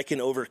athlete. I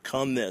can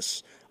overcome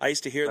this. I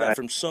used to hear that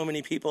from so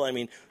many people. I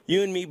mean,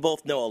 you and me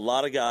both know a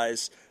lot of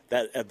guys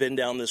that have been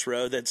down this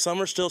road, that some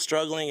are still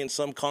struggling and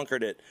some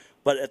conquered it.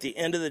 But at the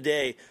end of the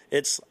day,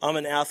 I'm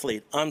an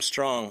athlete. I'm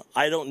strong.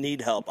 I don't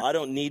need help. I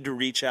don't need to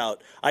reach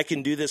out. I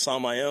can do this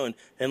on my own.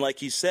 And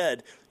like you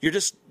said, you're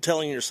just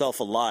telling yourself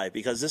a lie,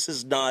 because this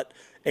is not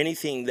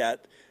anything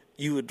that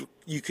you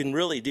can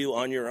really do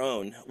on your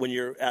own when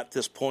you're at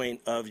this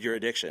point of your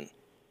addiction.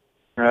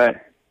 Right.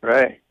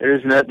 There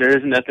is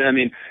nothing. I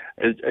mean,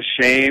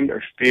 ashamed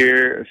or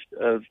fear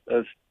of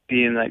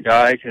being that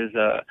guy, because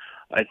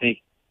I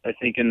think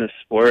in the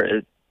sport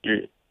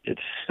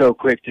it's so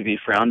quick to be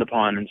frowned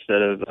upon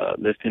instead of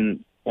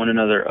lifting one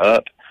another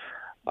up.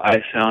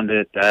 I found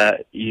it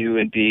that you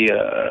would be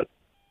a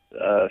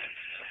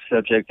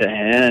subject at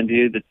hand,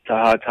 dude. It's a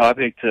hot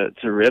topic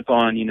to rip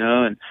on,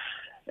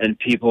 and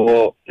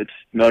people, it's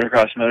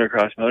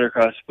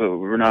motocross, but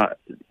we're not,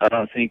 I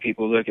don't think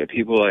people look at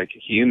people like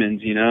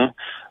humans,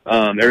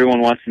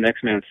 everyone wants the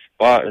next man's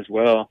spot as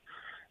well.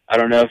 I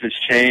don't know if it's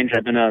changed.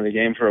 I've been out of the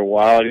game for a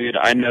while, dude.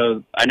 I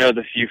know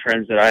the few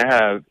friends that I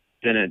have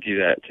didn't do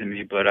that to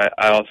me, but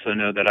I also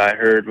know that I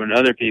heard when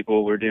other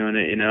people were doing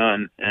it,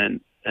 and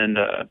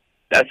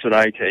that's what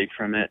I take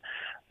from it.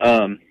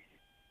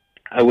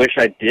 I wish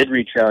I did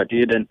reach out,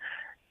 dude,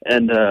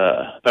 but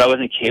I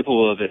wasn't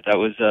capable of it. That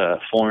was a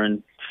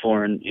foreign,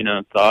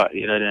 thought. I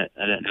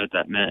didn't know what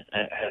that meant.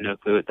 I had no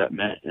clue what that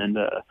meant, and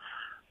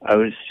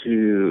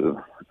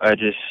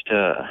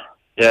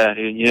yeah,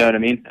 dude, you know what I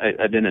mean?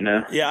 I didn't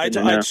know. Yeah, I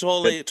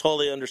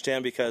totally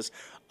understand, because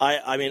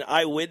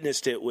I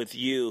witnessed it with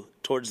you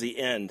towards the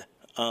end.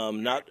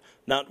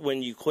 Not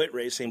when you quit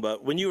racing,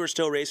 but when you were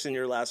still racing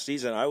your last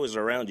season, I was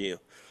around you,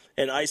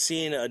 and I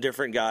seen a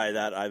different guy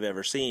that I've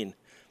ever seen.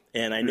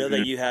 And I know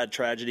that you had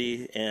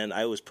tragedy, and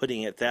I was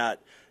putting it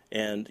that,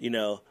 and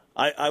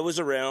I was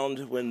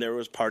around when there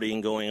was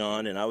partying going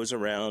on, and I was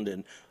around,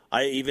 and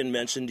I even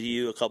mentioned to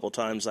you a couple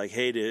times, like,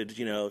 hey, dude,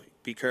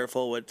 be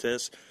careful with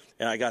this.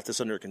 And I got this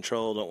under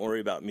control. Don't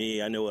worry about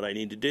me. I know what I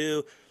need to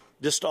do.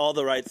 Just all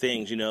the right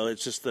things,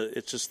 It's just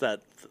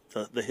that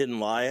the hidden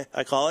lie,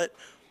 I call it.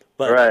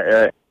 But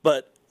right.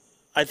 But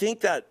I think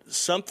that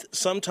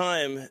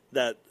sometime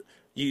that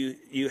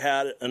you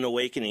had an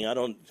awakening. I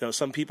don't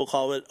some people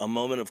call it a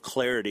moment of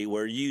clarity,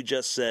 where you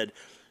just said,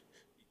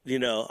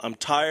 I'm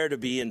tired of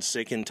being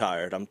sick and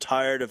tired. I'm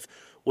tired of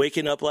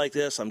waking up like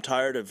this. I'm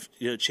tired of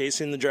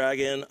chasing the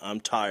dragon. I'm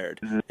tired.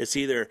 Mm-hmm. It's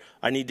either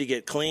I need to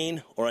get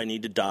clean or I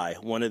need to die,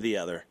 one or the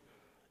other.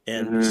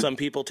 And some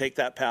people take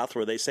that path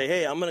where they say,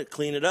 hey, I'm going to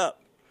clean it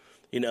up,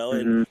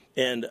 and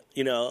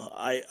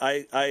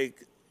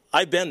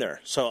I've been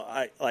there. So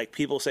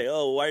people say,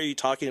 oh, why are you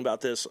talking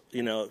about this?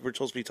 We're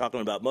supposed to be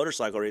talking about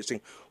motorcycle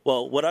racing.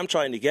 Well, what I'm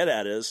trying to get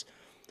at is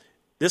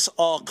this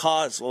all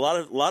caused a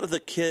lot of the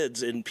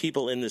kids and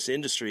people in this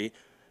industry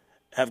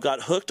have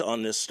got hooked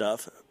on this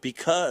stuff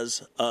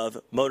because of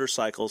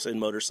motorcycles and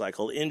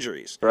motorcycle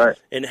injuries. Right.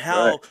 And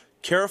how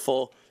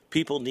careful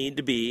people need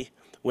to be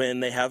when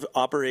they have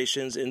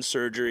operations and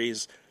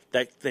surgeries,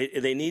 that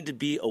they need to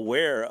be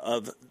aware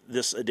of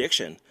this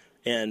addiction.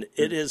 And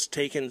it has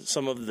taken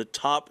some of the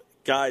top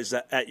guys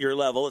that at your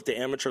level, at the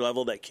amateur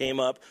level, that came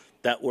up,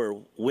 that were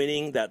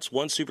winning, that's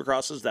won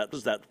Supercrosses,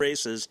 that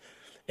races,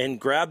 and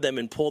grabbed them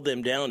and pulled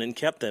them down and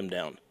kept them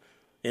down.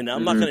 And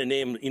I'm not going to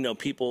name,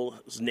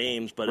 people's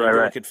names, but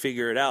everyone could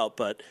figure it out.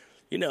 But,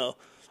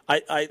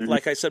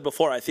 like I said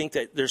before, I think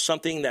that there's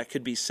something that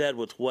could be said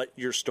with what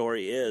your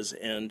story is.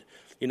 And,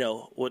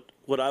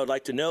 what I would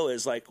like to know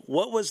is, like,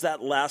 what was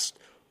that last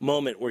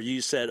moment where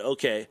you said,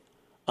 okay,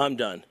 I'm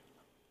done.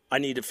 I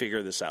need to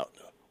figure this out.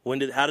 How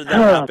did that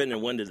happen,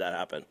 and when did that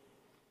happen?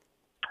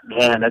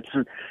 Man,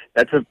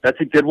 that's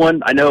a good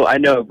one. I know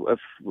of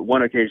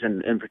one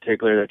occasion in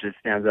particular that just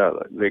stands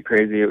out like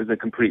crazy. It was a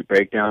complete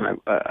breakdown.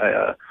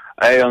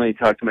 I only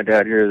talked to my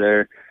dad here or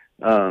there,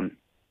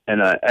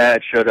 and I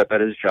had showed up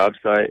at his job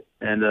site,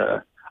 and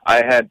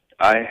I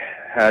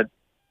had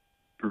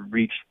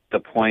reached the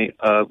point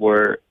of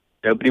where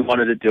nobody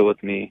wanted to deal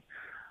with me.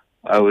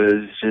 I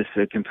was just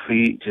a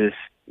complete just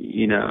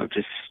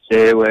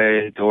stay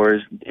away.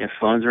 Doors,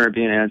 phones weren't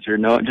being answered.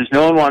 No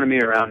one wanted me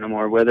around no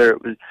more. Whether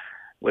it was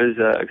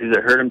because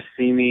it hurt him to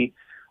see me,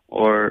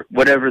 or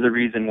whatever the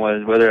reason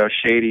was, whether I was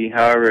shady,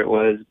 however it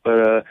was.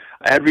 But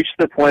I had reached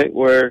the point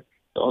where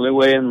the only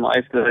way in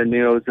life that I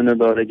knew I was going to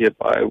be able to get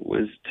by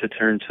was to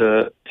turn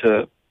to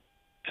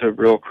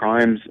real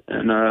crimes.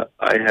 And I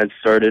had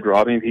started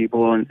robbing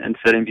people and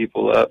setting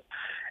people up.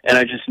 And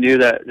I just knew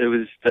that it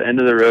was the end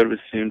of the road was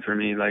soon for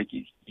me. Like,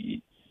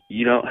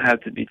 you don't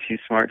have to be too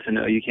smart to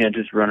know you can't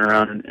just run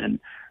around and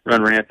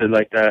run rampant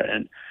like that.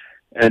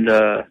 And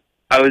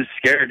I was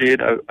scared,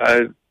 dude.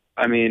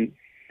 I mean,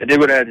 I did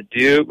what I had to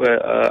do,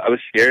 but I was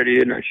scared,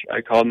 dude. And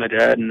I called my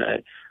dad, and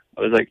I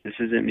was like, this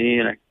isn't me.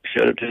 And I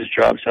showed up to his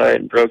job site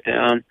and broke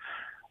down.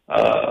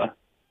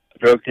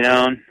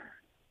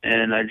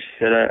 And I just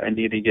said, I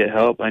need to get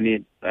help. I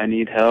need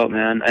help,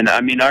 man. And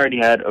I mean, I already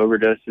had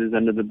overdoses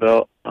under the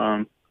belt.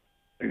 I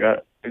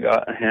got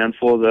a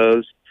handful of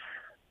those.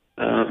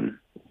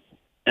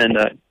 And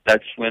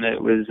that's when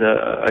it was.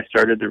 I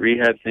started the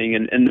rehab thing,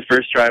 and the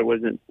first try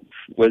wasn't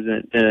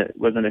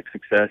a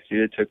success,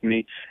 dude. It took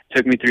me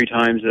 3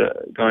 times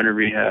going to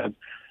rehab,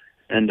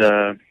 and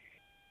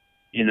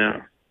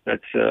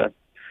that's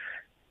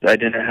I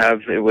didn't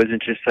have. It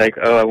wasn't just like,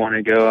 oh, I want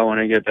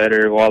to get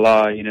better,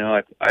 voila.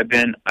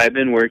 I've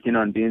been working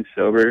on being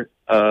sober.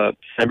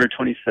 December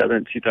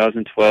 27th,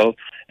 2012,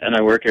 and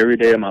I work every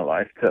day of my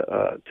life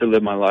to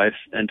live my life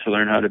and to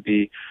learn how to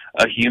be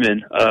a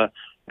human.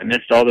 I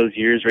missed all those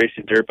years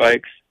racing dirt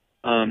bikes.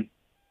 Some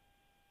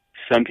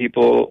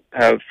people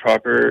have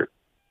proper,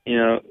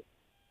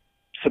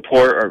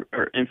 support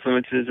or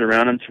influences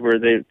around them to where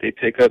they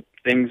pick up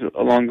things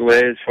along the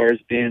way as far as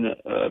being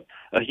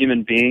a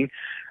human being.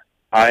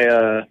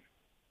 I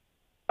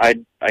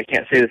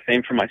can't say the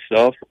same for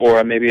myself,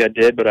 or maybe I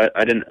did, but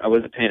I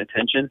wasn't paying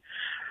attention.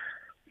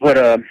 But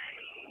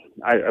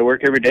I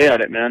work every day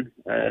at it, man,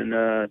 and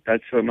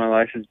that's what my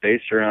life is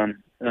based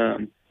around.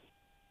 Yeah,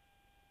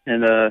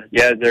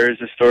 there's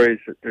the stories.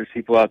 There's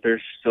people out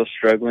there still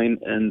struggling,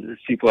 and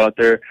there's people out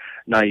there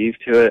naive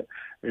to it.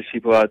 There's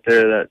people out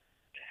there that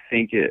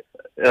think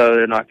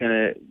they're not going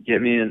to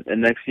get me, and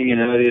next thing you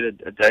know,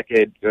 a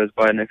decade goes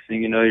by. Next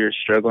thing you know, you're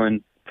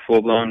struggling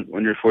full blown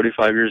when you're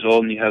 45 years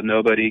old and you have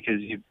nobody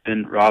because you've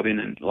been robbing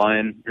and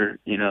lying for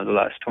the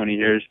last 20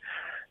 years.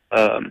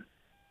 So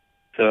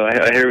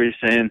I hear what you're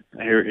saying.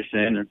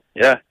 And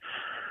yeah.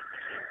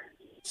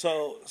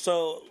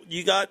 So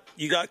you got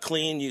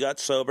clean, you got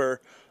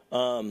sober.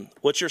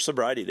 What's your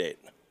sobriety date?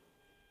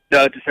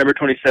 December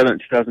 27th,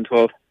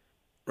 2012.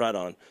 Right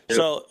on. Yep.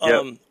 So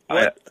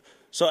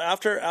So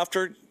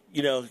after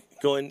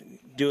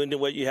doing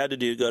what you had to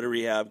do, go to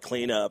rehab,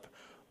 clean up.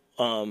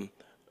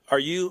 Are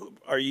you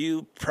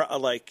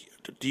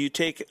do you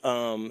take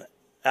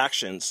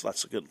actions?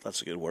 That's a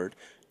good word.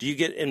 Do you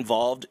get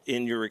involved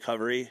in your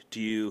recovery?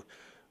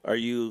 Are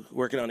you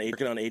working on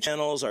H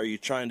channels? Are you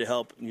trying to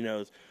help?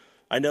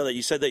 I know that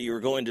you said that you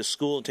were going to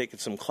school and taking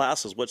some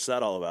classes. What's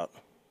that all about?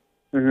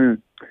 Mm-hmm.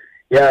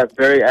 Yeah,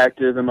 very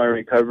active in my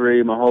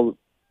recovery. My whole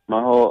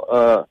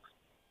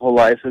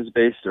life is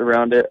based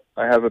around it.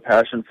 I have a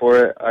passion for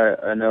it.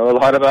 I know a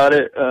lot about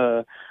it.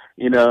 Turn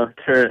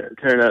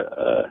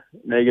a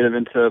negative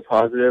into a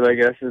positive, I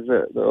guess, is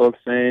the old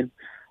saying.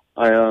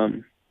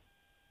 I've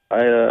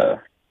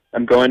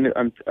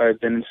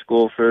been in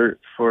school for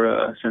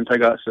since I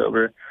got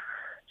sober.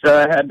 So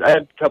I had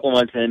a couple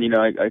months in.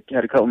 I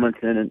had a couple months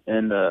in,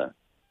 and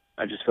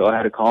I just felt I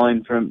had a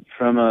calling from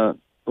the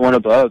one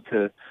above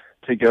to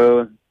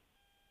go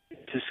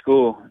to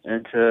school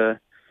and to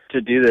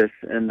do this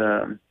and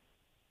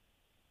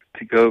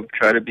to go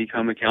try to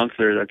become a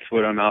counselor. That's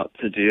what I'm out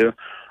to do.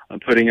 I'm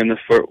putting in the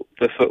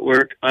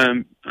footwork.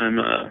 I'm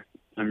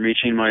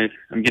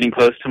getting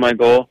close to my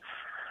goal.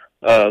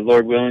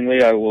 Lord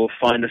willingly, I will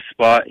find a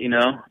spot.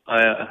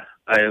 I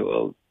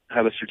will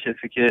have a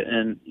certificate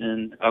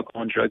in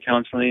alcohol and drug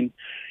counseling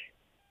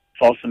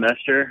fall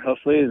semester,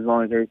 hopefully, as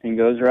long as everything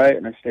goes right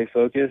and I stay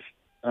focused.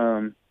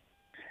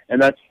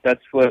 And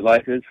that's what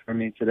life is for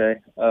me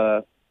today.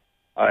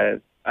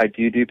 I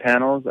do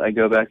panels. I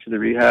go back to the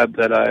rehab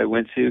that I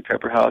went to,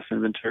 Pepper House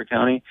in Ventura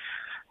County.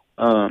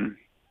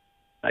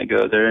 I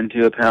go there and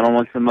do a panel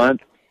once a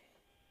month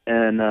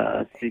and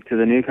speak to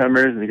the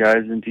newcomers, the guys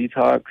in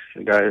detox,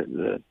 the guys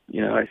that,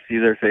 I see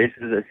their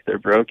faces, they're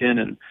broken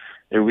and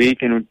they're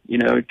weak, and,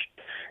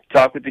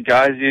 talk with the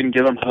guys, dude, and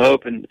give them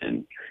hope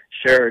and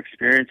share our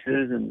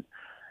experiences. And,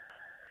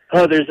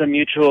 there's a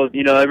mutual,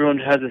 everyone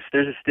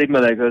there's a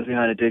stigma that goes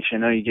behind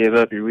addiction. Oh, you gave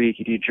up, you're weak,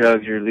 you do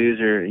drugs, you're a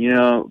loser,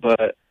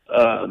 but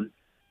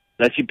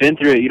that you've been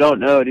through it, you don't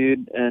know,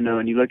 dude. And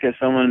when you look at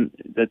someone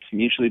that's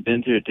mutually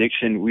been through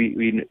addiction,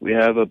 we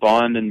have a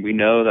bond, and we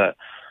know that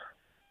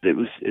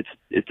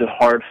it's a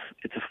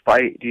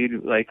fight,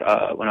 dude. Like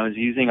when I was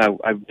using, I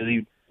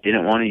really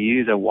didn't want to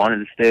use. I wanted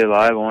to stay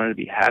alive. I wanted to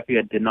be happy.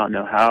 I did not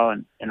know how,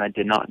 and I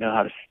did not know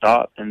how to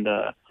stop. And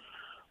the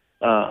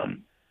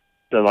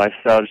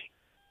lifestyle just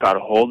got a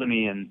hold of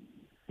me, and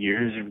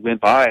years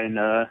went by. And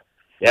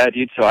yeah,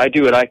 dude. So I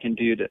do what I can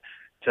do to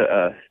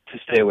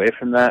stay away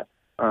from that.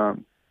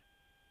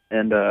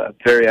 And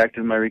very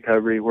active in my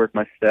recovery. Work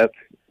my steps,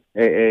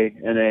 AA,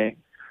 NA,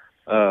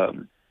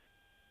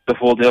 the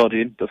full deal,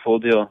 dude. The full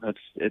deal. That's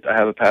it. I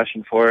have a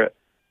passion for it.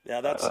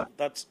 Yeah, that's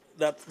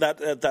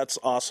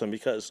awesome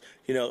because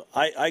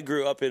I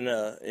grew up in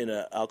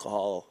an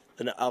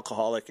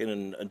alcoholic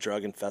in a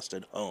drug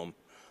infested home.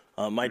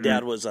 My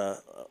dad was a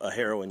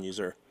heroin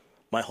user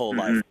my whole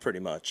life, pretty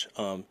much.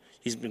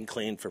 He's been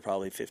clean for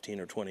probably 15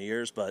 or 20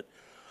 years, but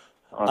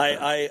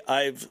awesome.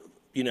 I've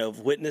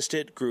witnessed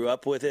it, grew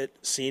up with it,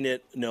 seen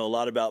it, know a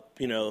lot about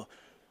the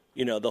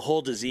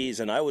whole disease.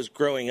 And I was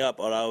growing up,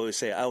 and I always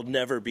say, I'll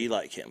never be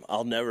like him.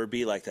 I'll never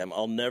be like them.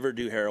 I'll never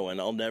do heroin.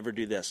 I'll never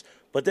do this.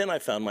 But then I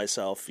found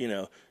myself,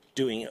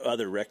 doing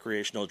other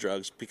recreational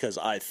drugs because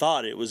I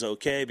thought it was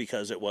okay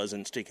because it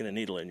wasn't sticking a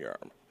needle in your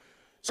arm.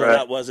 So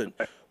That wasn't.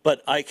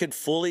 But I could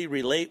fully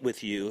relate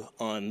with you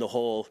on the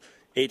whole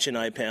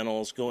H&I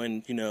panels,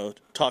 going,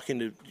 talking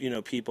to,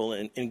 people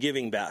and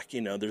giving back.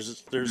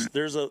 There's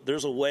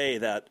a way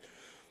that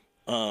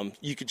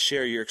you could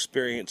share your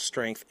experience,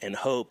 strength, and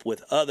hope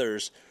with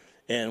others,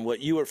 and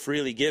what you were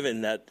freely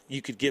given, that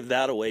you could give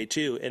that away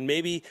too. And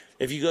maybe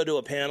if you go to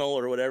a panel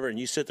or whatever and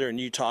you sit there and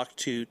you talk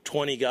to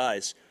 20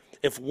 guys,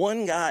 if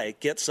one guy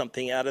gets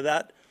something out of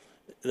that,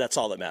 that's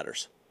all that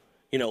matters.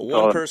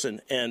 One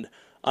person. And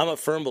I'm a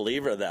firm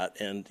believer of that.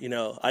 And,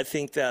 I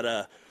think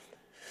that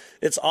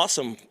it's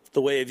awesome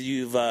the way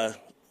you've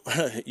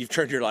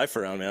turned your life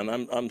around,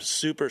 man. I'm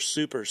super,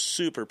 super,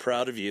 super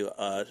proud of you.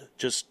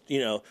 Just,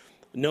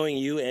 knowing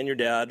you and your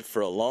dad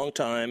for a long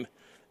time,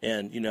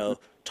 and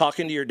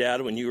talking to your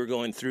dad when you were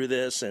going through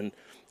this, and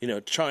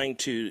trying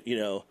to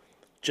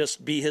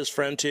just be his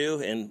friend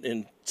too,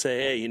 and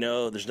say, hey, you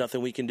know, there's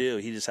nothing we can do.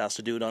 He just has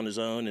to do it on his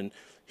own, and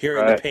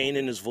hearing the pain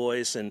in his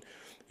voice. And,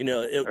 you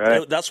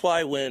know, that's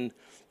why when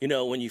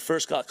you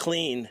first got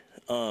clean,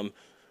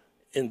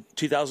 in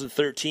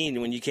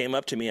 2013, when you came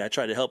up to me, I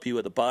tried to help you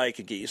with a bike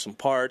and get you some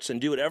parts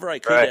and do whatever I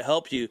could to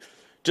help you,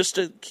 just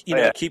to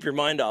keep your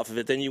mind off of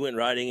it. Then you went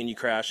riding and you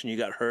crashed and you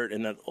got hurt,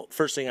 and the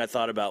first thing I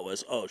thought about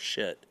was, oh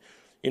shit,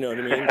 you know what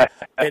I mean?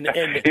 And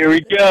here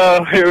we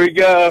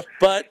go.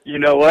 But you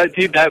know what,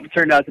 dude? That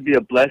turned out to be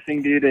a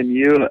blessing, dude.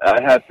 And I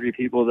had 3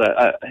 people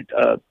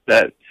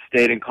that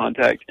stayed in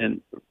contact and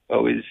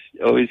always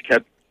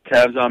kept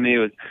tabs on me.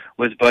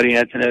 Was Buddy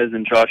Antonez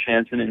and Josh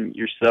Hansen and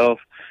yourself.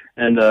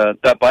 And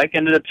that bike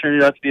ended up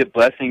turning out to be a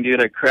blessing, dude.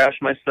 I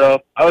crashed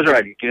myself. I was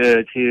riding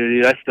good, too,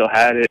 dude. I still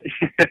had it.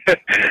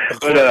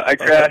 But I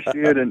crashed,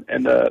 dude,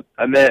 and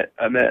I met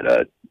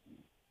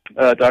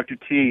Dr.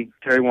 T,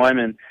 Terry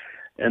Wyman,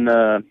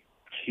 and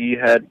he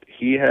had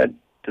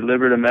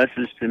delivered a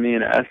message to me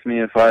and asked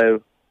me if I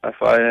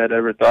had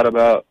ever thought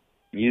about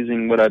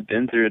using what I've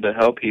been through to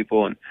help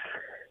people. And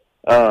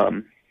I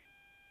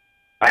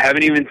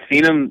haven't even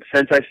seen him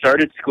since I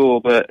started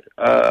school, but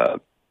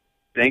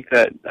thank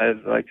that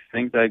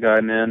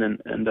guy, man,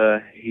 and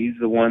he's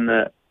the one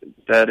that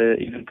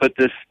even put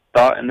this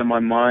thought into my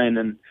mind,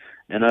 and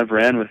I've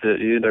ran with it,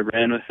 dude. I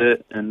ran with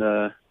it, and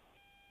I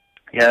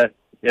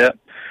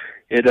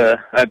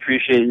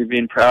appreciate you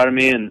being proud of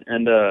me, and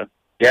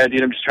yeah,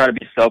 dude, I'm just trying to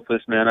be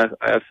selfless, man.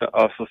 I've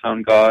also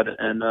found God,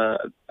 and I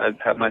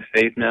have my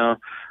faith now.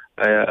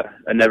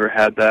 I never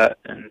had that,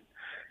 and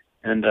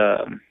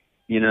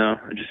you know,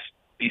 just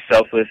be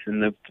selfless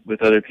and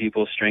with other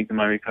people, strengthen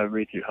my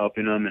recovery through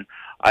helping them. And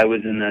I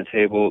was in that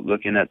table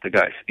looking at the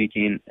guy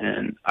speaking,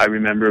 and I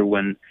remember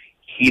when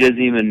he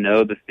doesn't even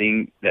know the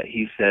thing that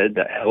he said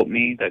that helped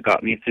me, that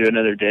got me through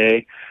another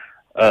day.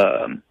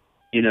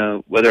 You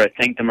know, whether I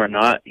thanked him or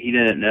not, he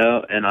didn't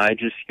know, and I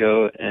just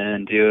go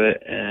and do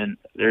it. And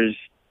I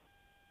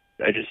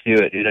just do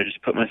it, dude. I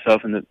just put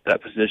myself in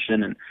that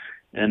position,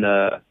 and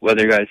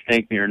whether guys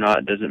thank me or not,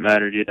 it doesn't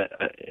matter, dude.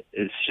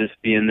 It's just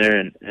being there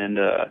and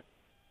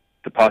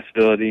the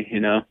possibility, you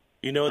know.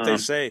 You know what they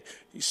say,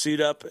 you suit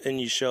up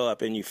and you show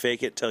up, and you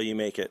fake it till you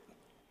make it.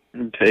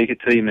 Fake it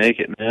till you make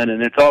it, man.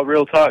 And it's all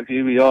real talk,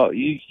 dude.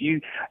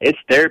 It's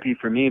therapy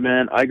for me,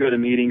 man. I go to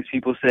meetings,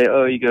 people say,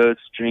 oh, you go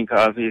drink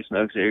coffee,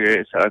 smoke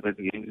cigarettes, talk with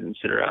meetings, and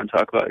sit around and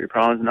talk about your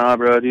problems. Nah,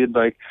 bro, dude,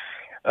 like,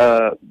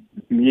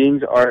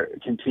 meetings are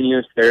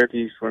continuous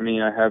therapy for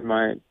me. I have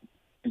my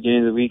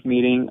beginning of the week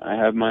meeting, I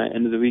have my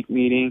end of the week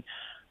meeting,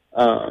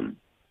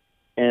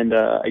 and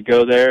I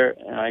go there,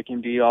 and I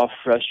can be all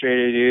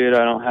frustrated, dude.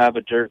 I don't have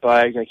a dirt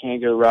bike. I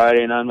can't go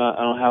riding. I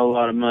don't have a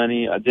lot of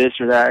money. This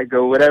or that. I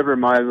go whatever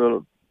my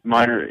little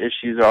minor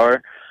issues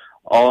are,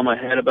 all in my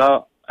head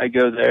about. I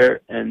go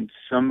there, and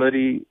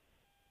somebody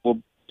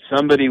will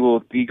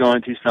be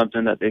going through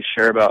something that they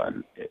share about,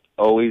 and it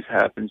always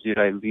happens, dude.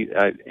 I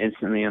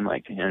instantly am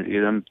like, damn,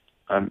 dude,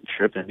 I'm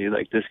tripping, dude.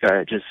 Like, this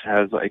guy just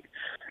has like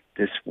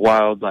this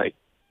wild, like,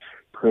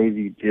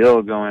 crazy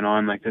deal going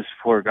on, like this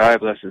poor guy,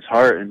 bless his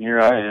heart, and here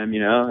I am, you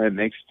know. It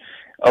makes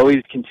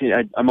always continue.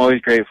 I'm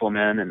always grateful,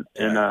 man,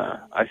 and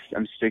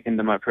I'm sticking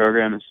to my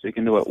program and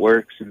sticking to what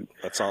works, and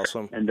that's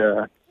awesome. And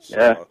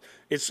yeah,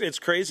 it's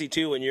crazy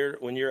too when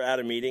you're at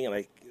a meeting, and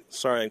I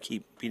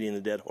keep beating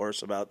the dead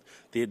horse about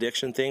the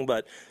addiction thing,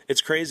 but it's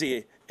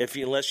crazy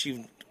unless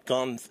you've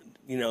gone,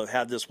 you know,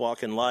 had this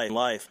walk in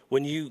life,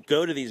 when you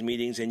go to these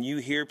meetings and you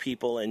hear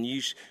people and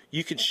you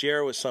could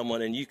share with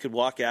someone and you could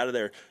walk out of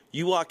there,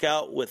 you walk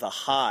out with a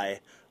high,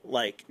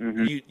 like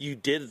you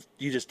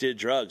just did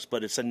drugs,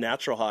 but it's a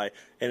natural high,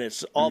 and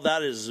it's all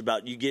that is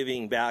about you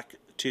giving back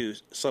to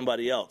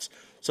somebody else.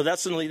 So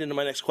that's going to lead into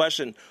my next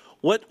question.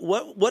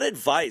 What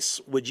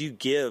advice would you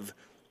give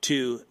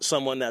to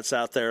someone that's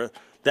out there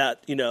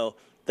that, you know,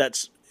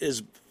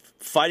 is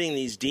fighting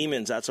these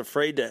demons, that's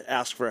afraid to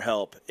ask for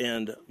help?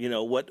 And, you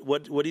know, what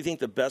do you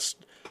think the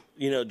best,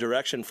 you know,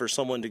 direction for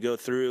someone to go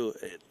through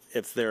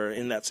if they're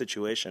in that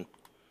situation?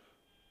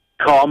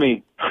 Call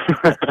me.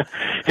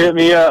 Hit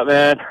me up,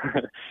 man.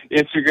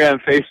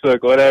 Instagram,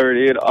 Facebook, whatever,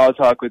 dude. I'll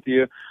talk with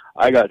you.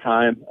 I got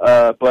time.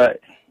 But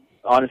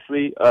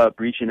honestly,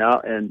 reaching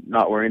out and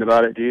not worrying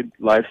about it, dude.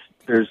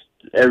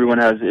 Everyone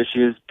has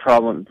issues,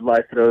 problems.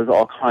 Life throws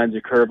all kinds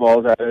of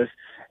curveballs at us.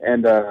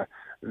 And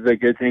the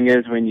good thing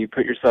is, when you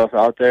put yourself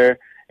out there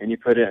and you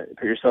put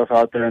yourself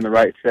out there in the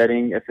right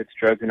setting, if it's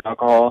drugs and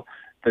alcohol,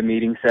 the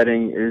meeting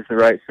setting is the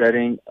right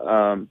setting.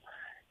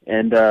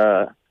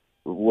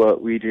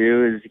 What we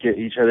do is get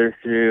each other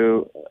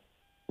through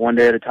one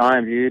day at a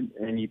time, dude.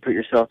 And you put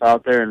yourself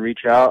out there and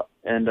reach out,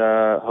 and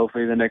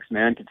hopefully the next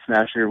man can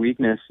smash your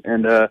weakness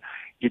and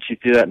get you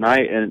through that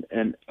night.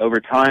 And over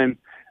time,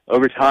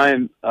 you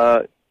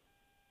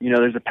know,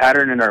 there's a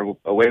pattern in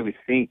a way we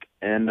think,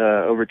 and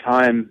over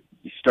time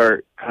you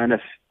start kind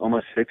of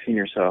almost fixing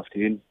yourself,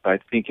 dude, by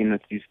thinking the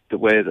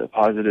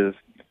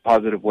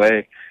positive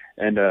way.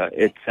 And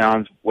it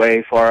sounds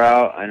way far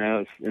out. I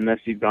know, unless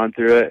you've gone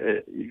through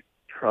it, you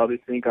probably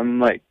think I'm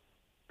like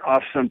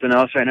off something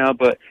else right now,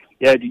 but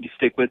yeah, you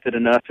stick with it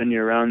enough and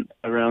you're around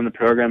the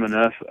program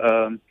enough,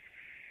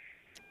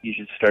 you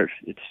should start.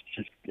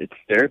 It's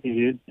therapy,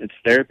 dude. It's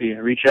therapy.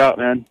 Reach out,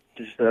 man.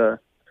 Just go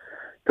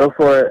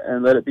for it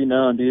and let it be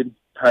known, dude.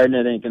 Hiding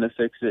it ain't gonna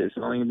fix it. It's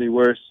only gonna be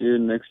worse,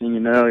 dude. Next thing you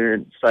know, you're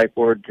in psych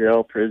ward,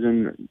 jail,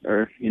 prison,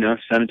 or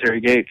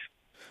cemetery gates.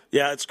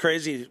 Yeah, it's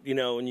crazy.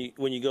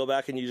 When you go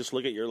back and you just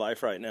look at your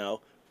life right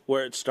now,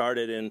 where it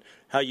started and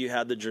how you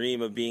had the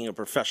dream of being a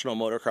professional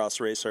motocross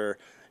racer,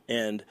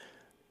 and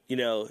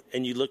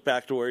and you look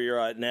back to where you're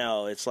at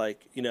now, it's like,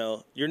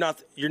 you're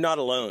not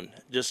alone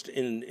just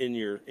in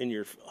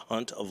your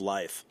hunt of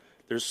life.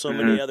 There's so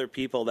many other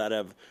people that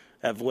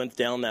have went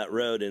down that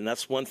road, and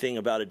that's one thing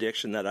about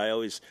addiction that I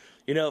always,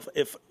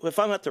 if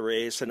I'm at the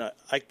race and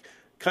I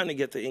kind of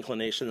get the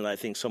inclination that I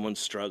think someone's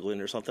struggling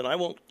or something, I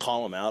won't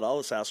call them out. I'll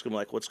just ask them,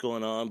 like, what's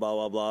going on, blah,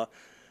 blah, blah.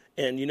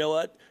 And you know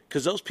what?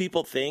 Because those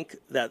people think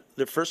that,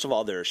 first of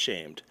all, they're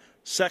ashamed.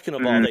 Second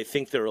of all, they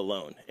think they're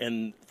alone.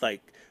 And,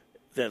 like,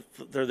 that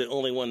they're the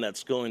only one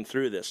that's going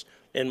through this.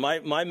 And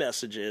my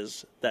message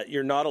is that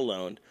you're not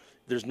alone.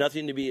 There's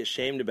nothing to be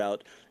ashamed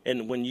about.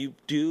 And when you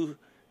do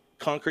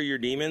conquer your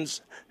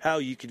demons, how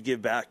you could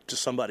give back to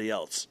somebody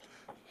else.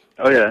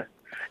 Oh, yeah.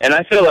 And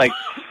I feel like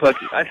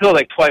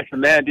twice a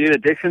man, dude.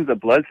 Addiction's a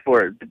blood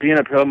sport. Being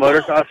a pro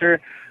motocrosser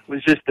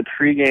was just the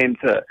pregame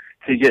to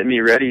get me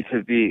ready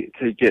to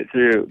get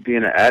through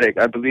being an addict.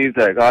 I believe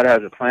that God has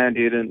a plan,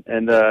 dude.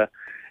 And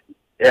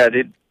yeah,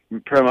 dude,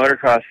 pro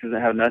motocross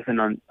doesn't have nothing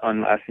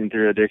on lasting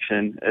through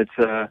addiction.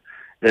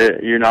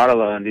 You're not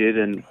alone, dude.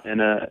 And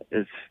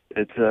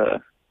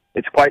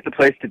it's quite the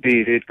place to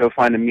be, dude. Go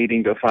find a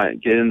meeting.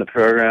 Get in the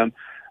program.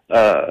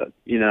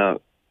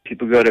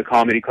 People go to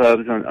comedy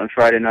clubs on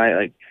Friday night.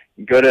 Like,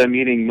 go to a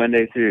meeting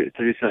Monday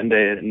through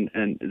Sunday,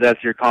 and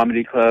that's your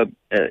comedy club.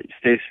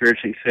 Stay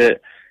spiritually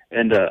fit,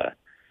 and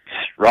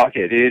rock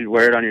it, dude.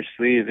 Wear it on your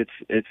sleeve.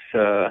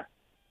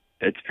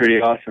 It's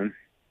pretty awesome.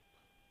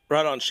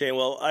 Right on, Shane.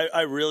 Well,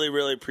 I really,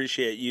 really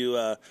appreciate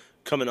you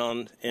coming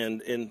on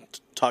and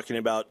talking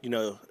about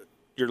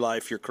your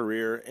life, your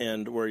career,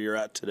 and where you're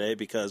at today,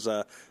 because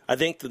I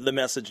think that the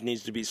message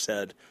needs to be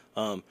said.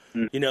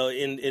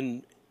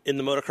 In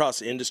the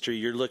motocross industry,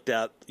 you're looked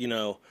at,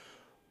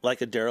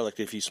 like a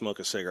derelict if you smoke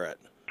a cigarette.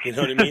 You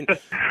know what I mean?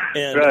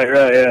 And,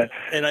 right, yeah.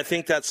 And I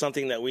think that's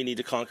something that we need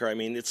to conquer. I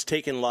mean, it's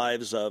taken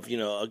lives of,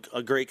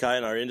 a great guy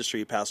in our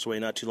industry passed away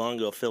not too long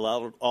ago, Phil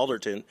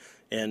Alderton,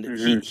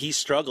 and he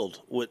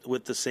struggled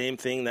with the same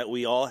thing that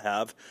we all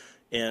have.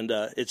 And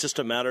it's just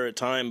a matter of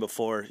time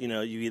before, you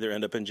either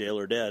end up in jail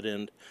or dead.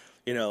 And,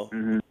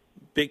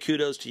 big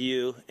kudos to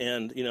you.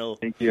 And,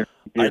 Thank you.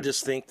 I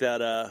just think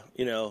that,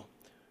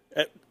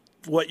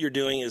 what you're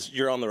doing is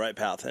you're on the right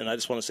path. And I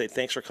just want to say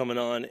thanks for coming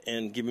on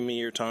and giving me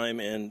your time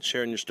and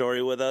sharing your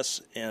story with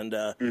us, and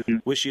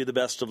wish you the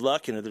best of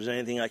luck. And if there's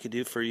anything I could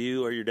do for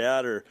you or your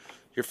dad or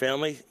your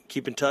family,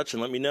 keep in touch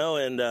and let me know,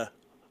 and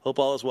hope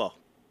all is well.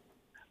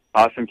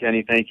 Awesome,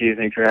 Kenny. Thank you.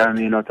 Thanks for having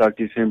me, and I'll talk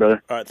to you soon,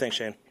 brother. All right. Thanks,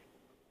 Shane.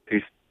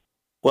 Peace.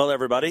 Well,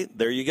 everybody,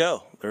 there you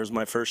go. There's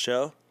my first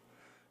show.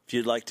 If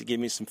you'd like to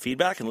give me some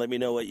feedback and let me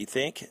know what you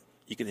think,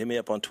 you can hit me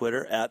up on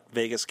Twitter at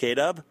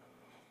VegasKDub.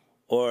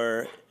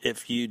 Or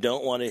if you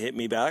don't want to hit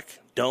me back,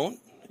 don't.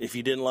 If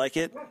you didn't like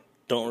it,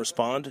 don't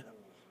respond.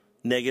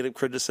 Negative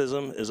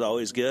criticism is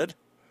always good.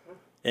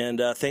 And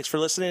thanks for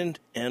listening,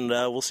 and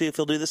we'll see if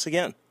he'll do this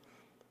again.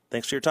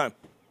 Thanks for your time.